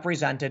Biden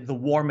represented the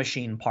war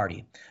machine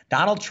party.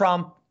 Donald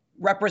Trump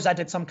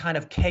represented some kind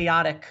of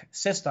chaotic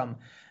system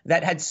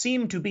that had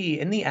seemed to be,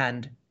 in the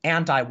end,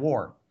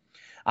 anti-war.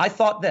 I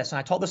thought this, and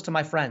I told this to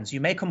my friends, you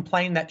may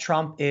complain that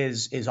Trump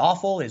is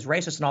awful, is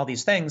racist, and all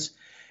these things.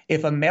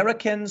 If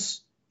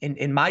Americans,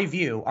 in my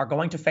view, are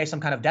going to face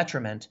some kind of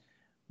detriment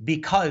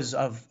because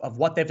of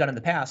what they've done in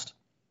the past,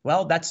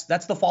 well, that's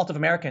the fault of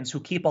Americans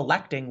who keep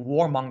electing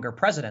warmonger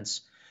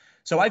presidents.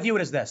 So I view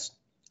it as this.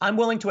 I'm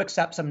willing to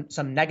accept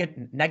some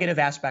negative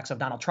aspects of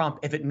Donald Trump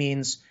if it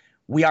means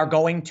we are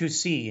going to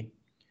see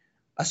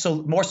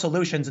more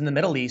solutions in the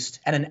Middle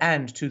East and an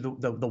end to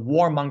the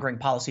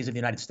warmongering policies of the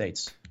United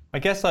States. I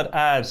guess I'd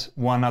add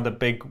one other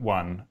big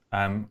one,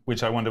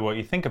 which I wonder what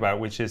you think about,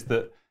 which is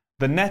that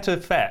the net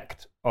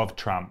effect of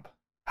Trump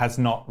has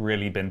not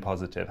really been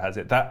positive, has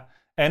it? That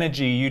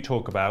energy you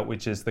talk about,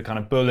 which is the kind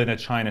of bull in a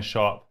china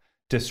shop,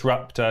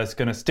 disruptor, is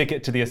going to stick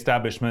it to the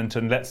establishment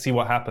and let's see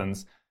what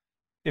happens.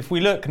 If we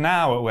look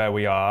now at where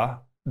we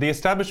are, the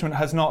establishment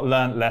has not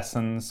learnt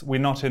lessons. We're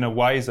not in a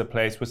wiser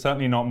place. We're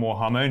certainly not more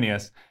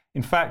harmonious.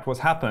 In fact, what's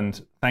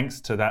happened, thanks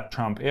to that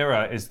Trump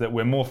era, is that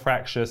we're more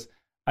fractious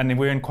and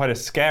we're in quite a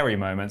scary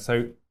moment.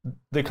 So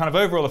the kind of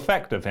overall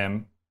effect of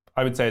him,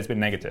 I would say, has been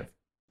negative.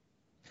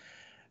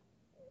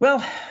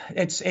 Well,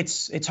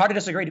 it's hard to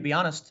disagree, to be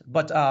honest.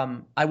 But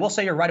I will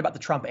say you're right about the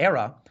Trump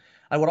era.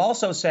 I would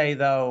also say,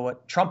 though,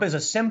 Trump is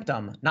a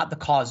symptom, not the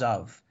cause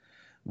of.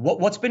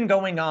 What's been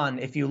going on,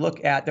 if you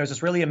look at, there's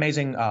this really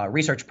amazing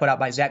research put out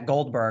by Zach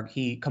Goldberg.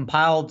 He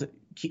compiled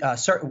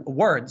certain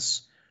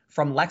words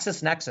from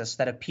LexisNexis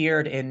that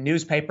appeared in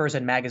newspapers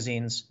and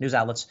magazines, news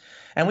outlets.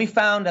 And we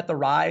found that the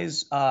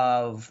rise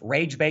of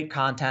rage bait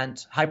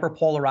content,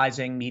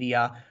 hyperpolarizing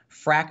media,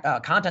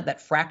 content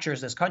that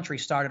fractures this country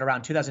started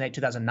around 2008,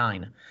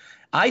 2009.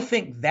 I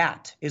think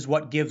that is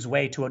what gives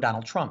way to a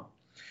Donald Trump.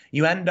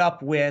 You end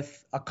up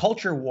with a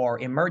culture war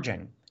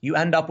emerging. You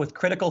end up with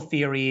critical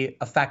theory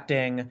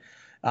affecting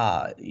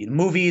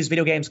movies,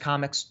 video games,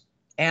 comics,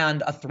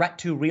 and a threat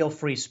to real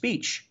free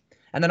speech.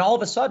 And then all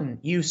of a sudden,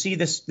 you see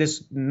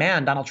this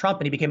man, Donald Trump,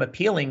 and he became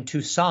appealing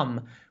to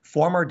some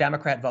former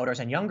Democrat voters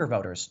and younger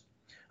voters.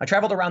 I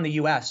traveled around the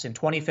U.S. in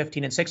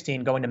 2015 and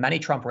 16, going to many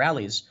Trump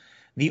rallies.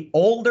 The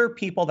older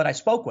people that I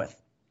spoke with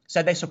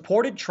said they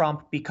supported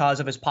Trump because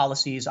of his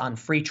policies on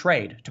free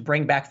trade to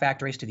bring back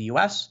factories to the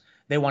U.S.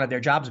 They wanted their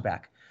jobs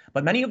back.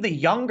 But many of the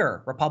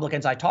younger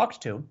Republicans I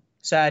talked to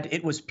said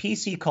it was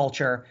PC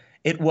culture.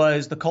 It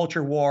was the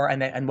culture war.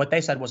 And what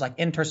they said was like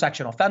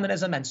intersectional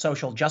feminism and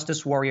social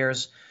justice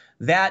warriors.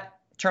 That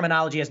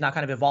terminology has now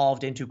kind of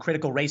evolved into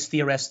critical race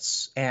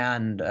theorists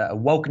and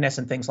wokeness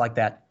and things like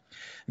that.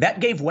 That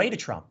gave way to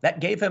Trump. That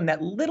gave him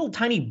that little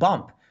tiny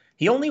bump.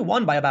 He only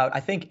won by about, I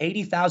think,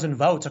 80,000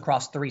 votes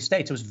across 3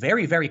 states. It was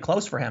very, very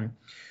close for him.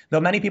 Though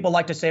many people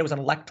like to say it was an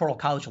electoral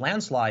college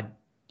landslide,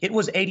 it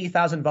was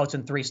 80,000 votes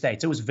in 3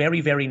 states. It was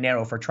very, very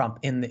narrow for Trump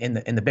in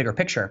the bigger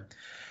picture.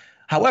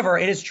 However,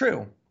 it is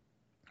true.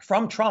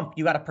 From Trump,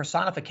 you got a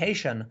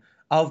personification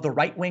of the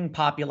right-wing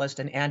populist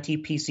and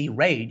anti-PC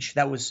rage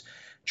that was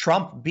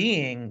Trump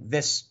being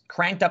this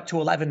cranked up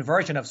to 11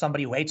 version of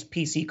somebody who hates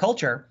PC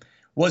culture,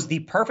 was the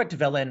perfect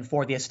villain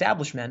for the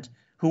establishment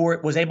who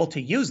was able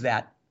to use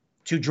that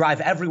to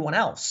drive everyone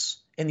else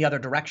in the other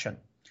direction.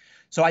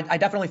 So I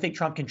definitely think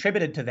Trump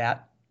contributed to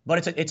that,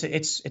 but it's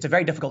a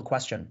very difficult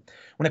question.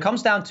 When it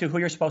comes down to who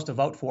you're supposed to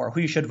vote for,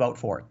 who you should vote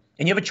for,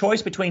 and you have a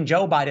choice between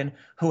Joe Biden,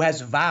 who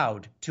has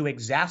vowed to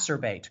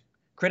exacerbate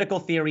critical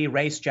theory,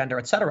 race, gender,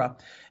 etc.,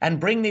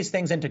 and bring these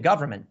things into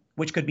government,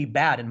 which could be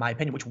bad, in my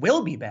opinion, which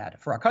will be bad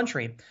for our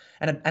country,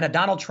 and a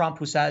Donald Trump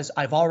who says,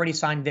 I've already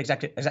signed the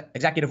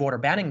executive order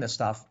banning this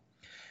stuff.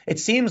 It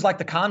seems like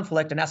the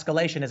conflict and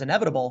escalation is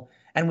inevitable,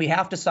 and we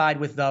have to side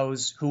with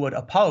those who would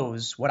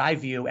oppose what I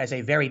view as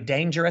a very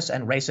dangerous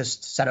and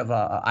racist set of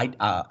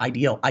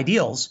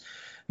ideals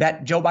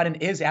that Joe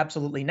Biden is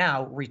absolutely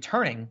now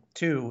returning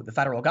to the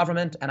federal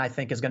government, and I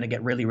think is going to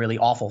get really, really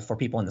awful for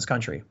people in this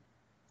country.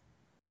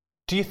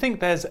 Do you think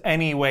there's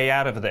any way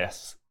out of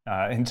this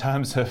in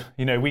terms of,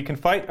 we can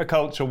fight a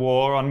culture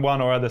war on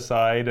one or other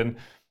side, and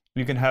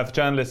you can have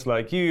journalists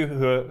like you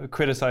who are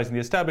criticizing the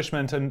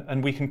establishment,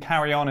 and we can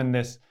carry on in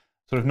this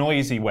sort of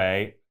noisy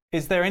way.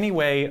 Is there any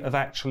way of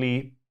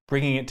actually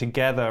bringing it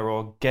together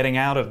or getting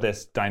out of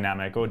this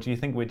dynamic, or do you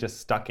think we're just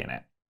stuck in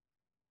it?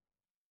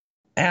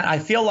 And I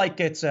feel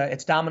like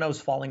it's dominoes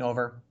falling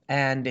over.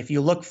 And if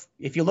you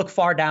look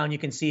far down, you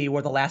can see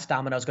where the last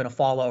domino is going to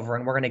fall over,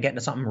 and we're going to get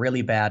into something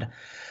really bad.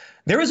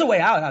 There is a way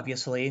out,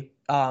 obviously.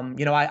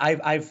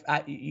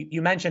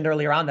 You mentioned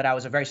earlier on that I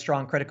was a very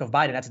strong critic of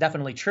Biden. That's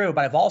definitely true,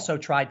 but I've also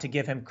tried to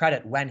give him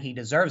credit when he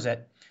deserves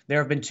it. There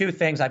have been 2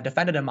 things I've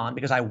defended him on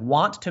because I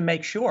want to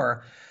make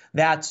sure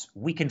that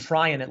we can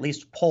try and at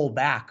least pull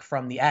back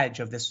from the edge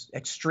of this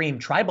extreme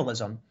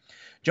tribalism.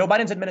 Joe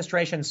Biden's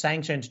administration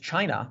sanctioned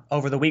China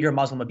over the Uyghur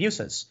Muslim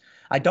abuses.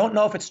 I don't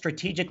know if it's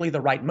strategically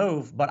the right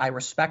move, but I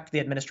respect the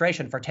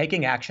administration for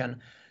taking action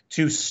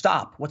to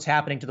stop what's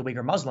happening to the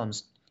Uyghur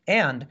Muslims.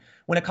 And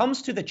when it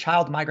comes to the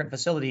child migrant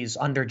facilities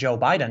under Joe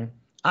Biden,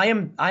 I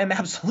am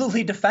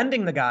absolutely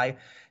defending the guy,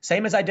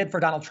 same as I did for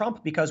Donald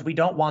Trump, because we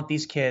don't want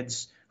these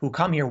kids who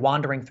come here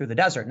wandering through the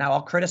desert. Now,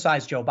 I'll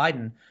criticize Joe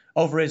Biden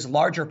over his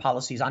larger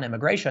policies on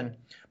immigration,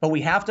 but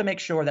we have to make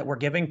sure that we're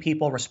giving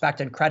people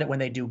respect and credit when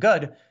they do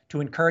good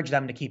to encourage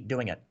them to keep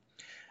doing it.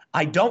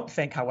 I don't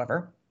think,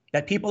 however,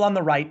 that people on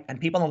the right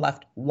and people on the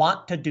left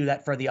want to do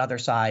that for the other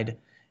side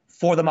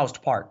for the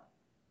most part.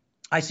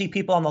 I see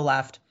people on the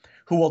left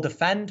who will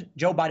defend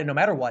Joe Biden no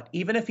matter what,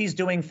 even if he's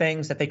doing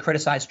things that they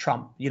criticized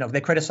Trump,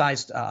 they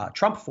criticized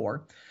Trump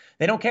for.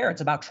 They don't care. It's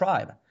about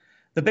tribe.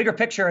 The bigger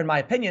picture, in my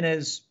opinion,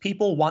 is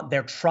people want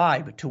their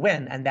tribe to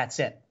win, and that's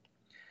it.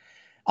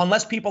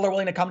 Unless people are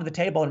willing to come to the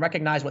table and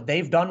recognize what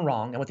they've done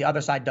wrong and what the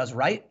other side does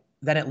right,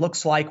 then it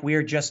looks like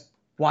we're just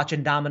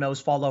watching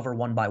dominoes fall over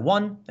one by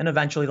one, and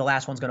eventually the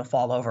last one's going to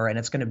fall over, and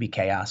it's going to be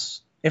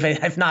chaos.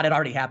 If not, it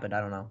already happened. I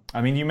don't know.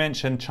 I mean, you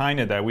mentioned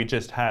China there. We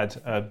just had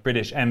a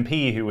British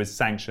MP who was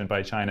sanctioned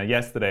by China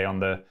yesterday on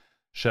the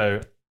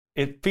show.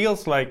 It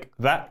feels like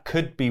that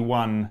could be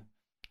one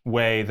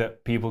way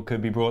that people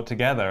could be brought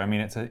together. I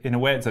mean, in a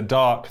way, it's a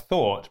dark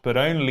thought, but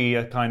only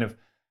a kind of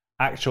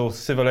actual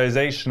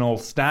civilizational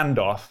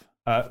standoff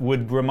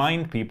would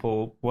remind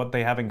people what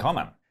they have in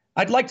common.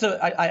 I'd like to,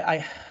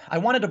 I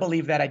wanted to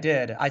believe that I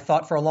did. I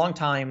thought for a long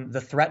time the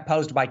threat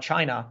posed by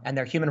China and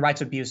their human rights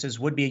abuses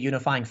would be a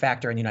unifying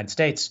factor in the United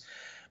States.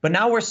 But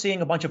now we're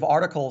seeing a bunch of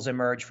articles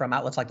emerge from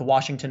outlets like the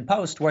Washington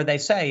Post where they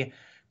say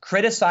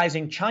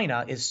criticizing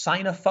China is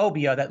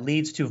xenophobia that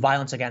leads to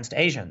violence against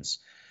Asians.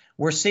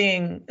 We're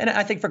seeing, and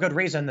I think for good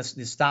reason, this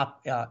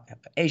Stop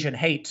Asian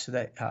Hate,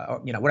 that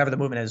whatever the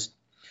movement is.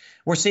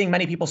 We're seeing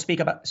many people speak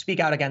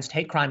out against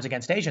hate crimes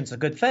against Asians, a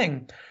good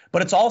thing,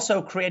 but it's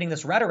also creating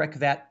this rhetoric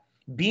that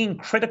being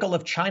critical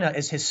of China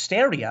is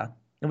hysteria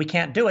and we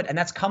can't do it. And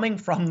that's coming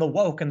from the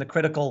woke and the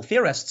critical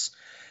theorists.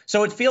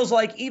 So it feels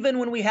like even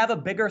when we have a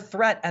bigger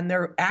threat and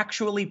they're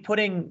actually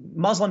putting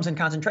Muslims in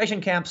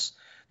concentration camps,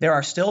 there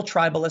are still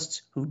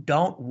tribalists who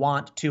don't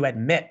want to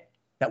admit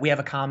that we have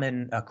a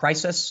common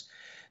crisis.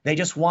 They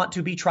just want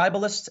to be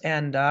tribalists.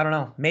 And I don't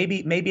know,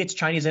 maybe it's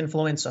Chinese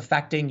influence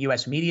affecting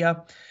U.S.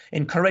 media,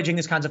 encouraging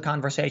these kinds of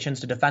conversations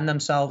to defend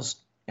themselves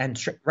and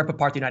rip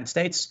apart the United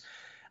States.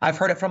 I've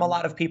heard it from a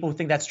lot of people who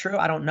think that's true.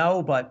 I don't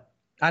know, but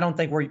I don't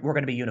think we're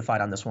going to be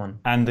unified on this one.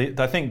 And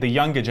I think the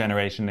younger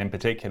generation in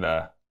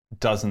particular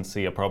doesn't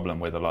see a problem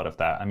with a lot of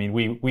that. I mean,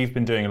 we've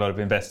been doing a lot of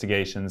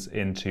investigations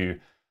into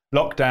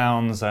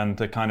lockdowns and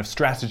the kind of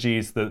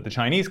strategies that the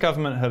Chinese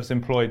government has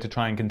employed to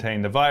try and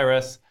contain the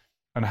virus,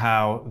 and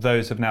how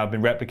those have now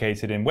been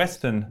replicated in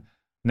Western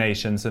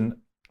nations. And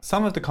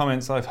some of the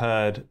comments I've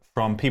heard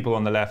from people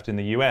on the left in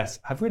the US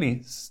have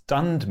really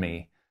stunned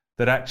me,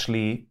 that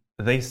actually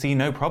they see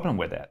no problem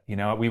with it. You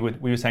know, we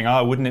were saying,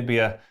 wouldn't it be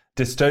a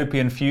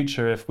dystopian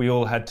future if we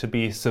all had to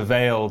be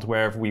surveilled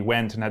wherever we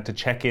went and had to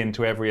check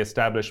into every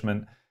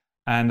establishment?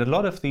 And a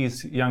lot of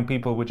these young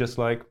people were just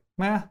like,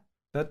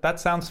 that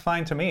sounds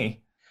fine to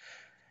me.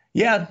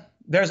 Yeah.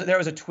 There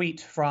was a tweet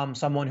from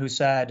someone who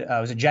said, it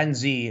was a Gen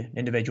Z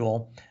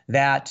individual,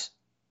 that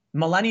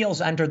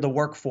millennials entered the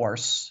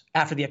workforce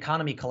after the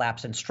economy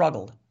collapsed and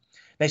struggled.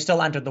 They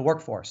still entered the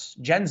workforce.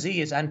 Gen Z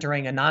is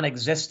entering a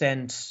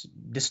non-existent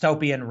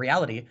dystopian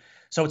reality.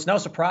 So it's no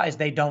surprise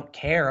they don't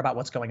care about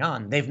what's going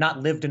on. They've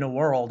not lived in a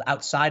world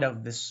outside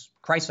of this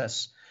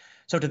crisis.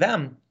 So to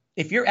them,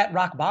 if you're at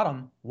rock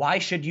bottom, why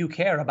should you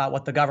care about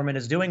what the government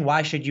is doing?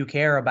 Why should you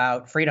care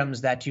about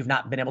freedoms that you've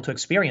not been able to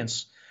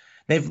experience?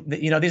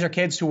 These are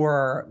kids who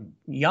were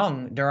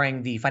young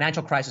during the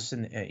financial crisis,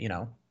 and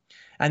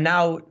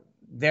now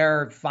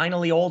they're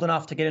finally old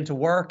enough to get into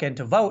work and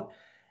to vote.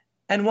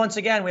 And once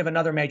again, we have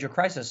another major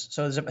crisis.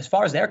 So as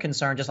far as they're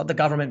concerned, just let the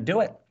government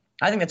do it.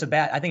 I think it's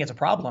a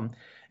problem,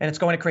 and it's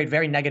going to create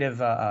very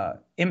negative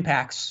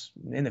impacts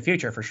in the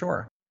future for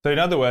sure. So in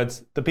other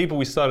words, the people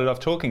we started off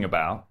talking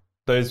about,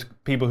 those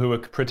people who were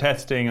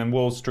protesting on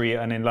Wall Street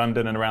and in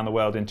London and around the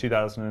world in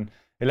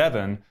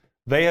 2011,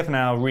 they have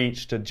now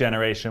reached a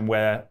generation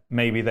where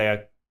maybe they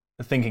are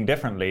thinking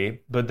differently,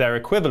 but their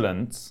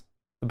equivalents,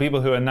 the people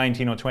who are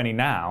 19 or 20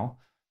 now,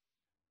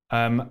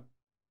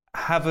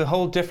 have a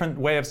whole different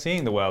way of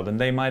seeing the world, and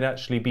they might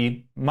actually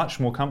be much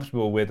more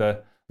comfortable with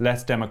a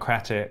less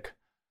democratic,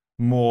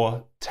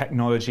 more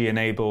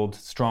technology-enabled,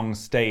 strong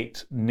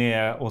state,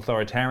 near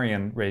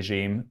authoritarian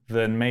regime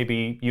than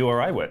maybe you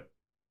or I would.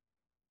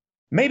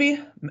 Maybe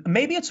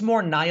it's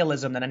more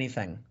nihilism than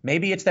anything.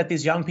 Maybe it's that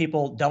these young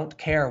people don't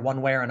care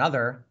one way or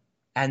another,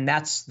 and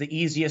that's the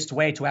easiest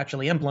way to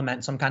actually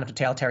implement some kind of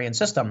totalitarian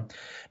system,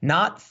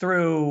 not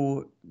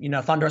through,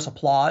 thunderous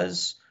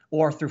applause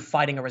or through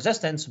fighting a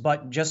resistance,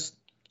 but just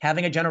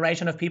having a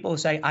generation of people who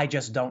say, I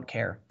just don't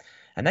care.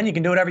 And then you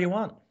can do whatever you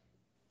want.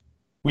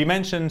 We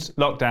mentioned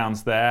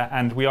lockdowns there,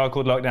 and we are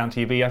called Lockdown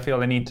TV. I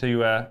feel I need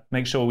to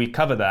make sure we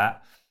cover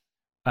that.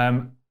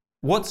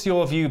 What's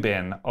your view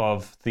been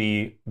of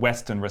the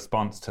Western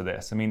response to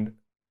this? I mean,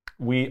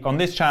 on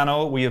this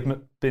channel, we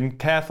have been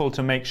careful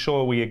to make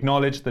sure we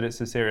acknowledge that it's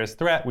a serious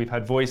threat. We've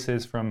had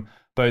voices from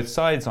both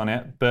sides on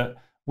it, but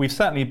we've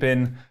certainly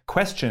been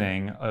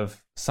questioning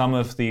of some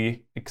of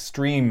the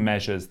extreme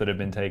measures that have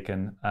been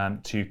taken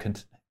to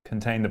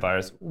contain the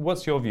virus.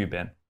 What's your view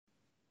been?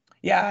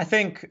 Yeah, I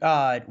think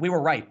we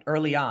were right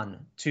early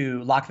on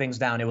to lock things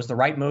down. It was the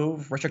right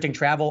move, restricting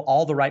travel,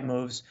 all the right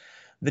moves.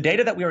 The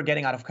data that we were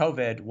getting out of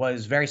COVID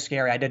was very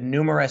scary. I did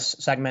numerous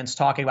segments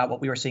talking about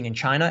what we were seeing in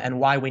China and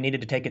why we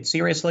needed to take it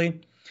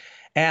seriously.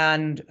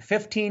 And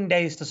 15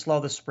 days to slow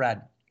the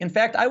spread. In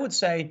fact, I would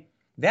say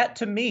that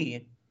to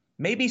me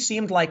maybe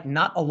seemed like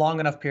not a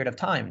long enough period of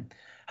time.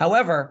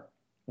 However,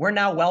 we're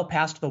now well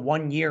past the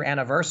 1-year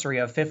anniversary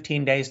of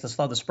 15 days to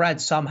slow the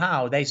spread.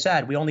 Somehow they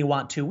said we only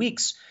want 2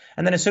 weeks.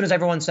 And then as soon as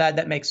everyone said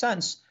that makes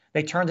sense,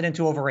 they turned it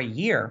into over a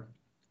year.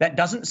 That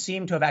doesn't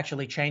seem to have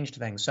actually changed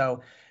things.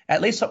 So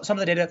at least some of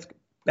the data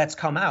that's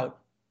come out,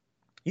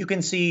 you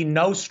can see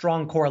no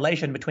strong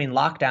correlation between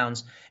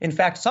lockdowns. In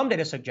fact, some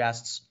data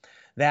suggests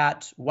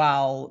that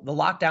while the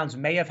lockdowns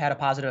may have had a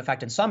positive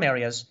effect in some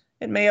areas,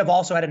 it may have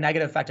also had a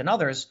negative effect in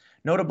others,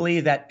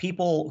 notably that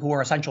people who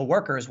are essential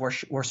workers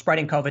were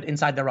spreading COVID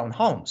inside their own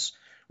homes,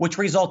 which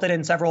resulted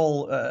in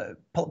several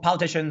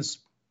politicians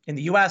in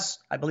the US,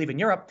 I believe in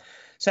Europe,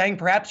 saying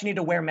perhaps you need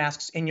to wear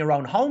masks in your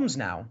own homes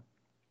now.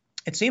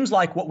 It seems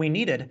like what we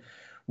needed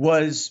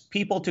was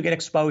people to get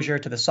exposure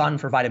to the sun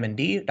for vitamin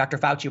D. Dr.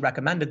 Fauci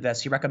recommended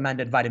this. He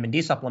recommended vitamin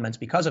D supplements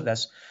because of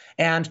this,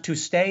 and to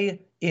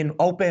stay in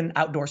open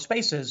outdoor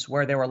spaces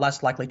where they were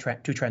less likely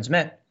to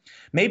transmit.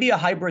 Maybe a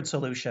hybrid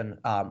solution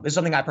is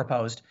something I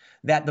proposed,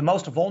 that the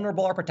most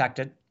vulnerable are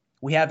protected.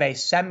 We have a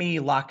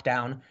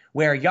semi-lockdown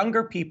where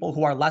younger people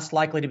who are less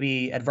likely to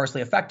be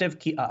adversely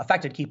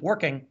affected keep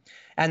working.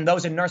 And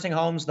those in nursing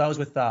homes, those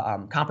with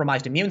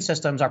compromised immune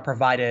systems are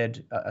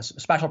provided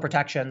special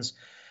protections.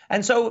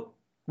 And so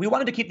we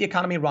wanted to keep the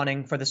economy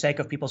running for the sake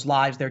of people's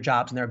lives, their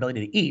jobs, and their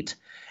ability to eat.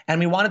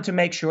 And we wanted to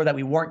make sure that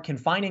we weren't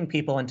confining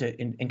people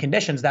in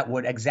conditions that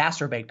would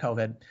exacerbate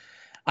COVID.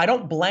 I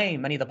don't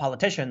blame many of the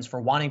politicians for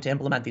wanting to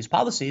implement these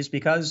policies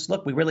because,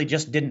 look, we really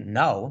just didn't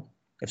know.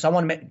 If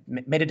someone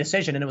made a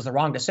decision and it was the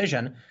wrong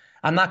decision,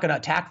 I'm not going to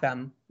attack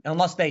them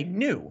unless they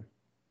knew.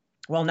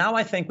 Well, now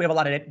I think we have a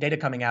lot of data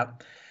coming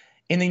out.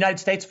 In the United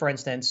States, for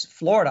instance,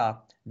 Florida,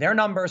 their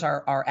numbers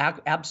are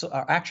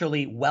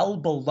actually well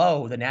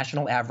below the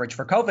national average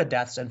for COVID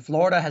deaths, and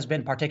Florida has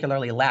been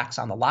particularly lax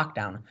on the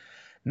lockdown.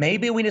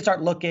 Maybe we need to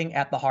start looking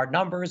at the hard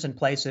numbers in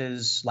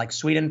places like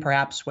Sweden,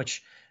 perhaps,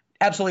 which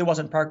absolutely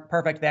wasn't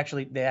perfect.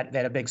 They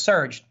had a big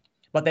surge,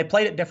 but they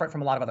played it different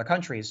from a lot of other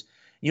countries.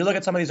 You look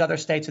at some of these other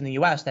states in the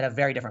U.S. that have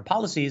very different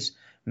policies.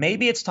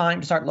 Maybe it's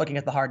time to start looking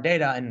at the hard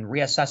data and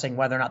reassessing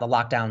whether or not the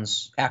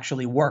lockdowns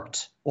actually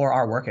worked or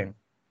are working.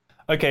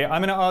 Okay,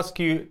 I'm going to ask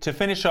you to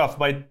finish off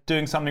by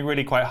doing something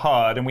really quite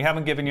hard, and we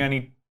haven't given you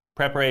any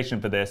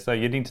preparation for this, so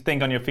you need to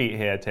think on your feet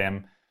here,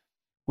 Tim.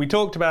 We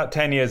talked about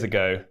 10 years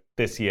ago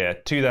this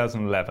year,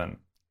 2011.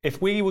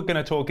 If we were going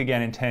to talk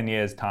again in 10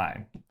 years'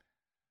 time,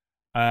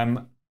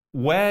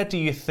 where do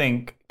you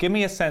think, give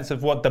me a sense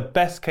of what the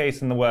best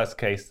case and the worst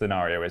case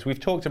scenario is. We've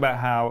talked about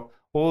how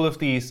all of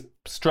these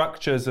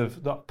structures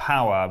of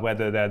power,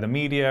 whether they're the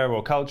media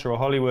or culture or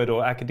Hollywood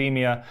or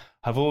academia,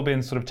 have all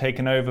been sort of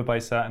taken over by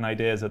certain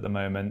ideas at the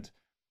moment.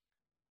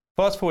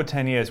 Fast forward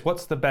 10 years,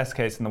 what's the best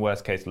case and the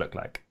worst case look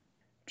like?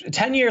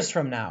 10 years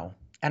from now,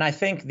 and I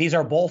think these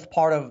are both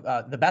part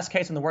of the best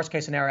case and the worst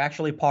case scenario,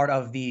 actually part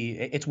of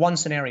it's one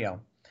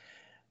scenario.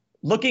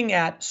 Looking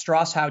at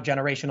Strauss-Howe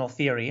generational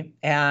theory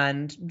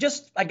and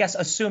just, I guess,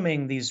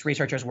 assuming these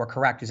researchers were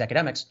correct, these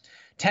academics,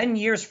 10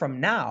 years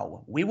from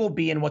now, we will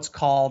be in what's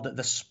called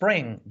the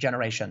spring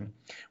generation,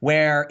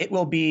 where it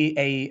will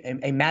be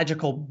a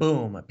magical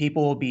boom.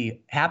 People will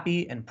be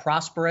happy and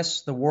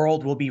prosperous. The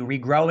world will be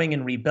regrowing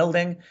and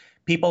rebuilding.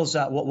 People's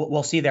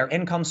will see their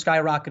income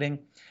skyrocketing,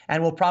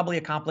 and will probably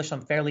accomplish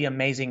some fairly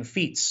amazing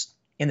feats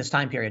in this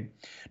time period.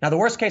 Now, the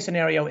worst case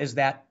scenario is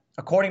that,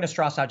 according to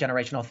Strauss-Howe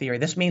generational theory,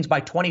 this means by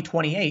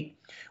 2028,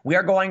 we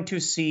are going to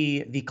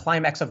see the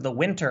climax of the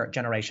winter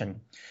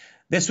generation.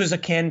 This was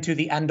akin to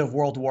the end of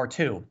World War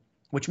II,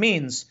 which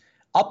means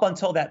up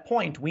until that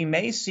point, we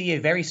may see a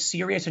very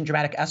serious and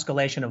dramatic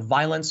escalation of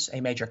violence,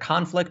 a major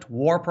conflict,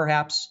 war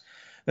perhaps.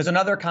 There's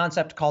another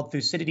concept called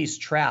Thucydides'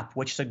 trap,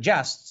 which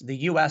suggests the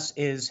U.S.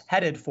 is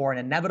headed for an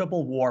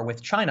inevitable war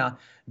with China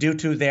due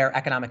to their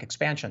economic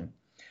expansion.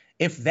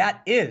 If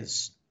that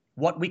is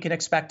what we can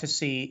expect to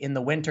see in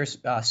the winter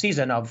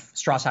season of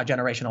Strauss-Howe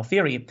generational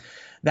theory,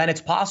 then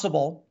it's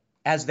possible,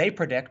 as they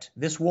predict,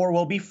 this war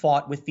will be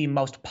fought with the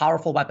most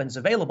powerful weapons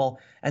available,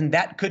 and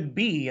that could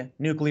be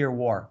nuclear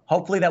war.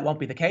 Hopefully that won't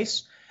be the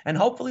case, and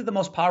hopefully the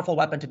most powerful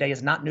weapon today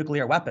is not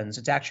nuclear weapons.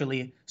 It's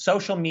actually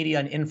social media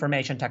and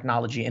information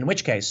technology, in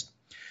which case,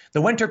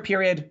 the winter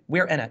period,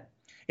 we're in it.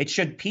 It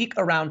should peak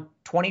around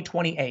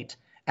 2028,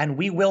 and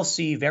we will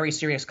see very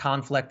serious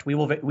conflict. We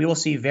will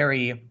see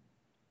very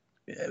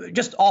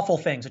just awful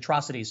things,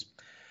 atrocities.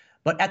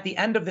 But at the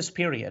end of this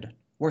period,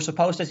 we're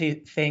supposed to see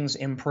things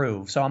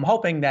improve. So I'm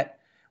hoping that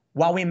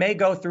while we may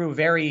go through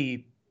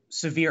very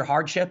severe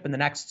hardship in the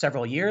next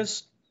several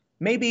years,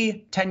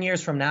 maybe 10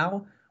 years from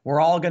now,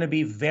 we're all going to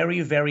be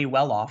very, very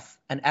well off,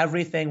 and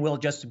everything will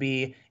just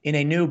be in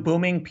a new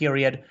booming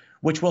period,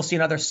 which will see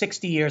another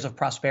 60 years of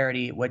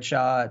prosperity, which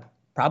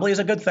probably is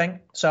a good thing.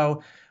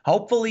 So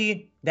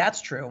hopefully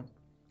that's true.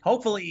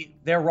 Hopefully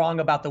they're wrong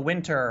about the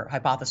winter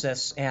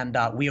hypothesis, and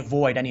we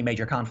avoid any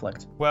major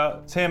conflict.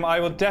 Well, Tim, I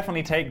will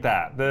definitely take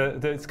that.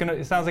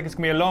 It sounds like it's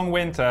going to be a long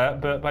winter,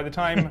 but by the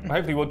time,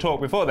 hopefully we'll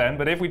talk before then,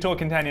 but if we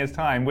talk in 10 years'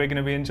 time, we're going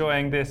to be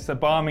enjoying this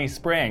balmy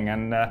spring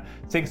and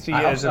 60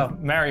 years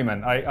of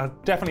merriment. I'll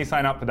definitely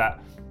sign up for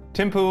that.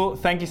 Tim Poole,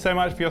 thank you so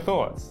much for your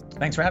thoughts.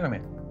 Thanks for having me.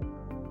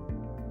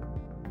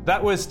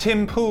 That was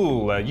Tim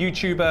Poole, a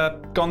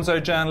YouTuber,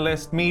 gonzo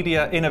journalist,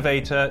 media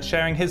innovator,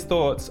 sharing his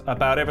thoughts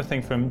about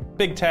everything from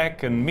big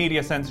tech and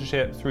media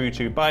censorship through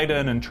to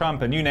Biden and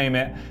Trump and you name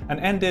it,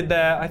 and ended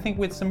there, I think,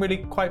 with some really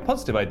quite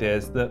positive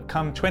ideas that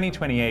come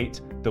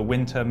 2028, the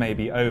winter may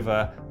be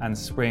over and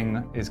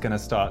spring is going to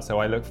start. So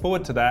I look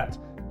forward to that.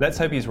 Let's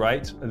hope he's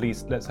right. At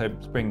least let's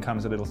hope spring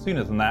comes a little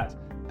sooner than that.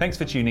 Thanks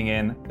for tuning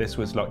in. This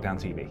was Lockdown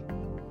TV.